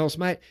someone else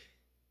might,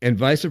 and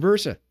vice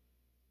versa.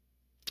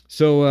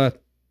 So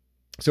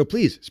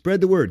please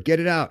spread the word, get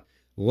it out.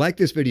 Like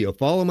this video,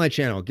 follow my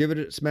channel,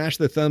 smash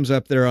the thumbs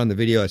up there on the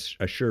video.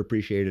 I sure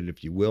appreciate it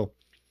if you will.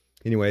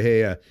 Anyway,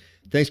 hey,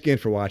 thanks again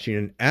for watching.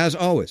 And as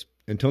always,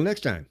 until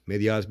next time, may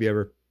the odds be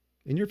ever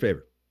in your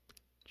favor.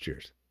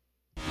 Cheers.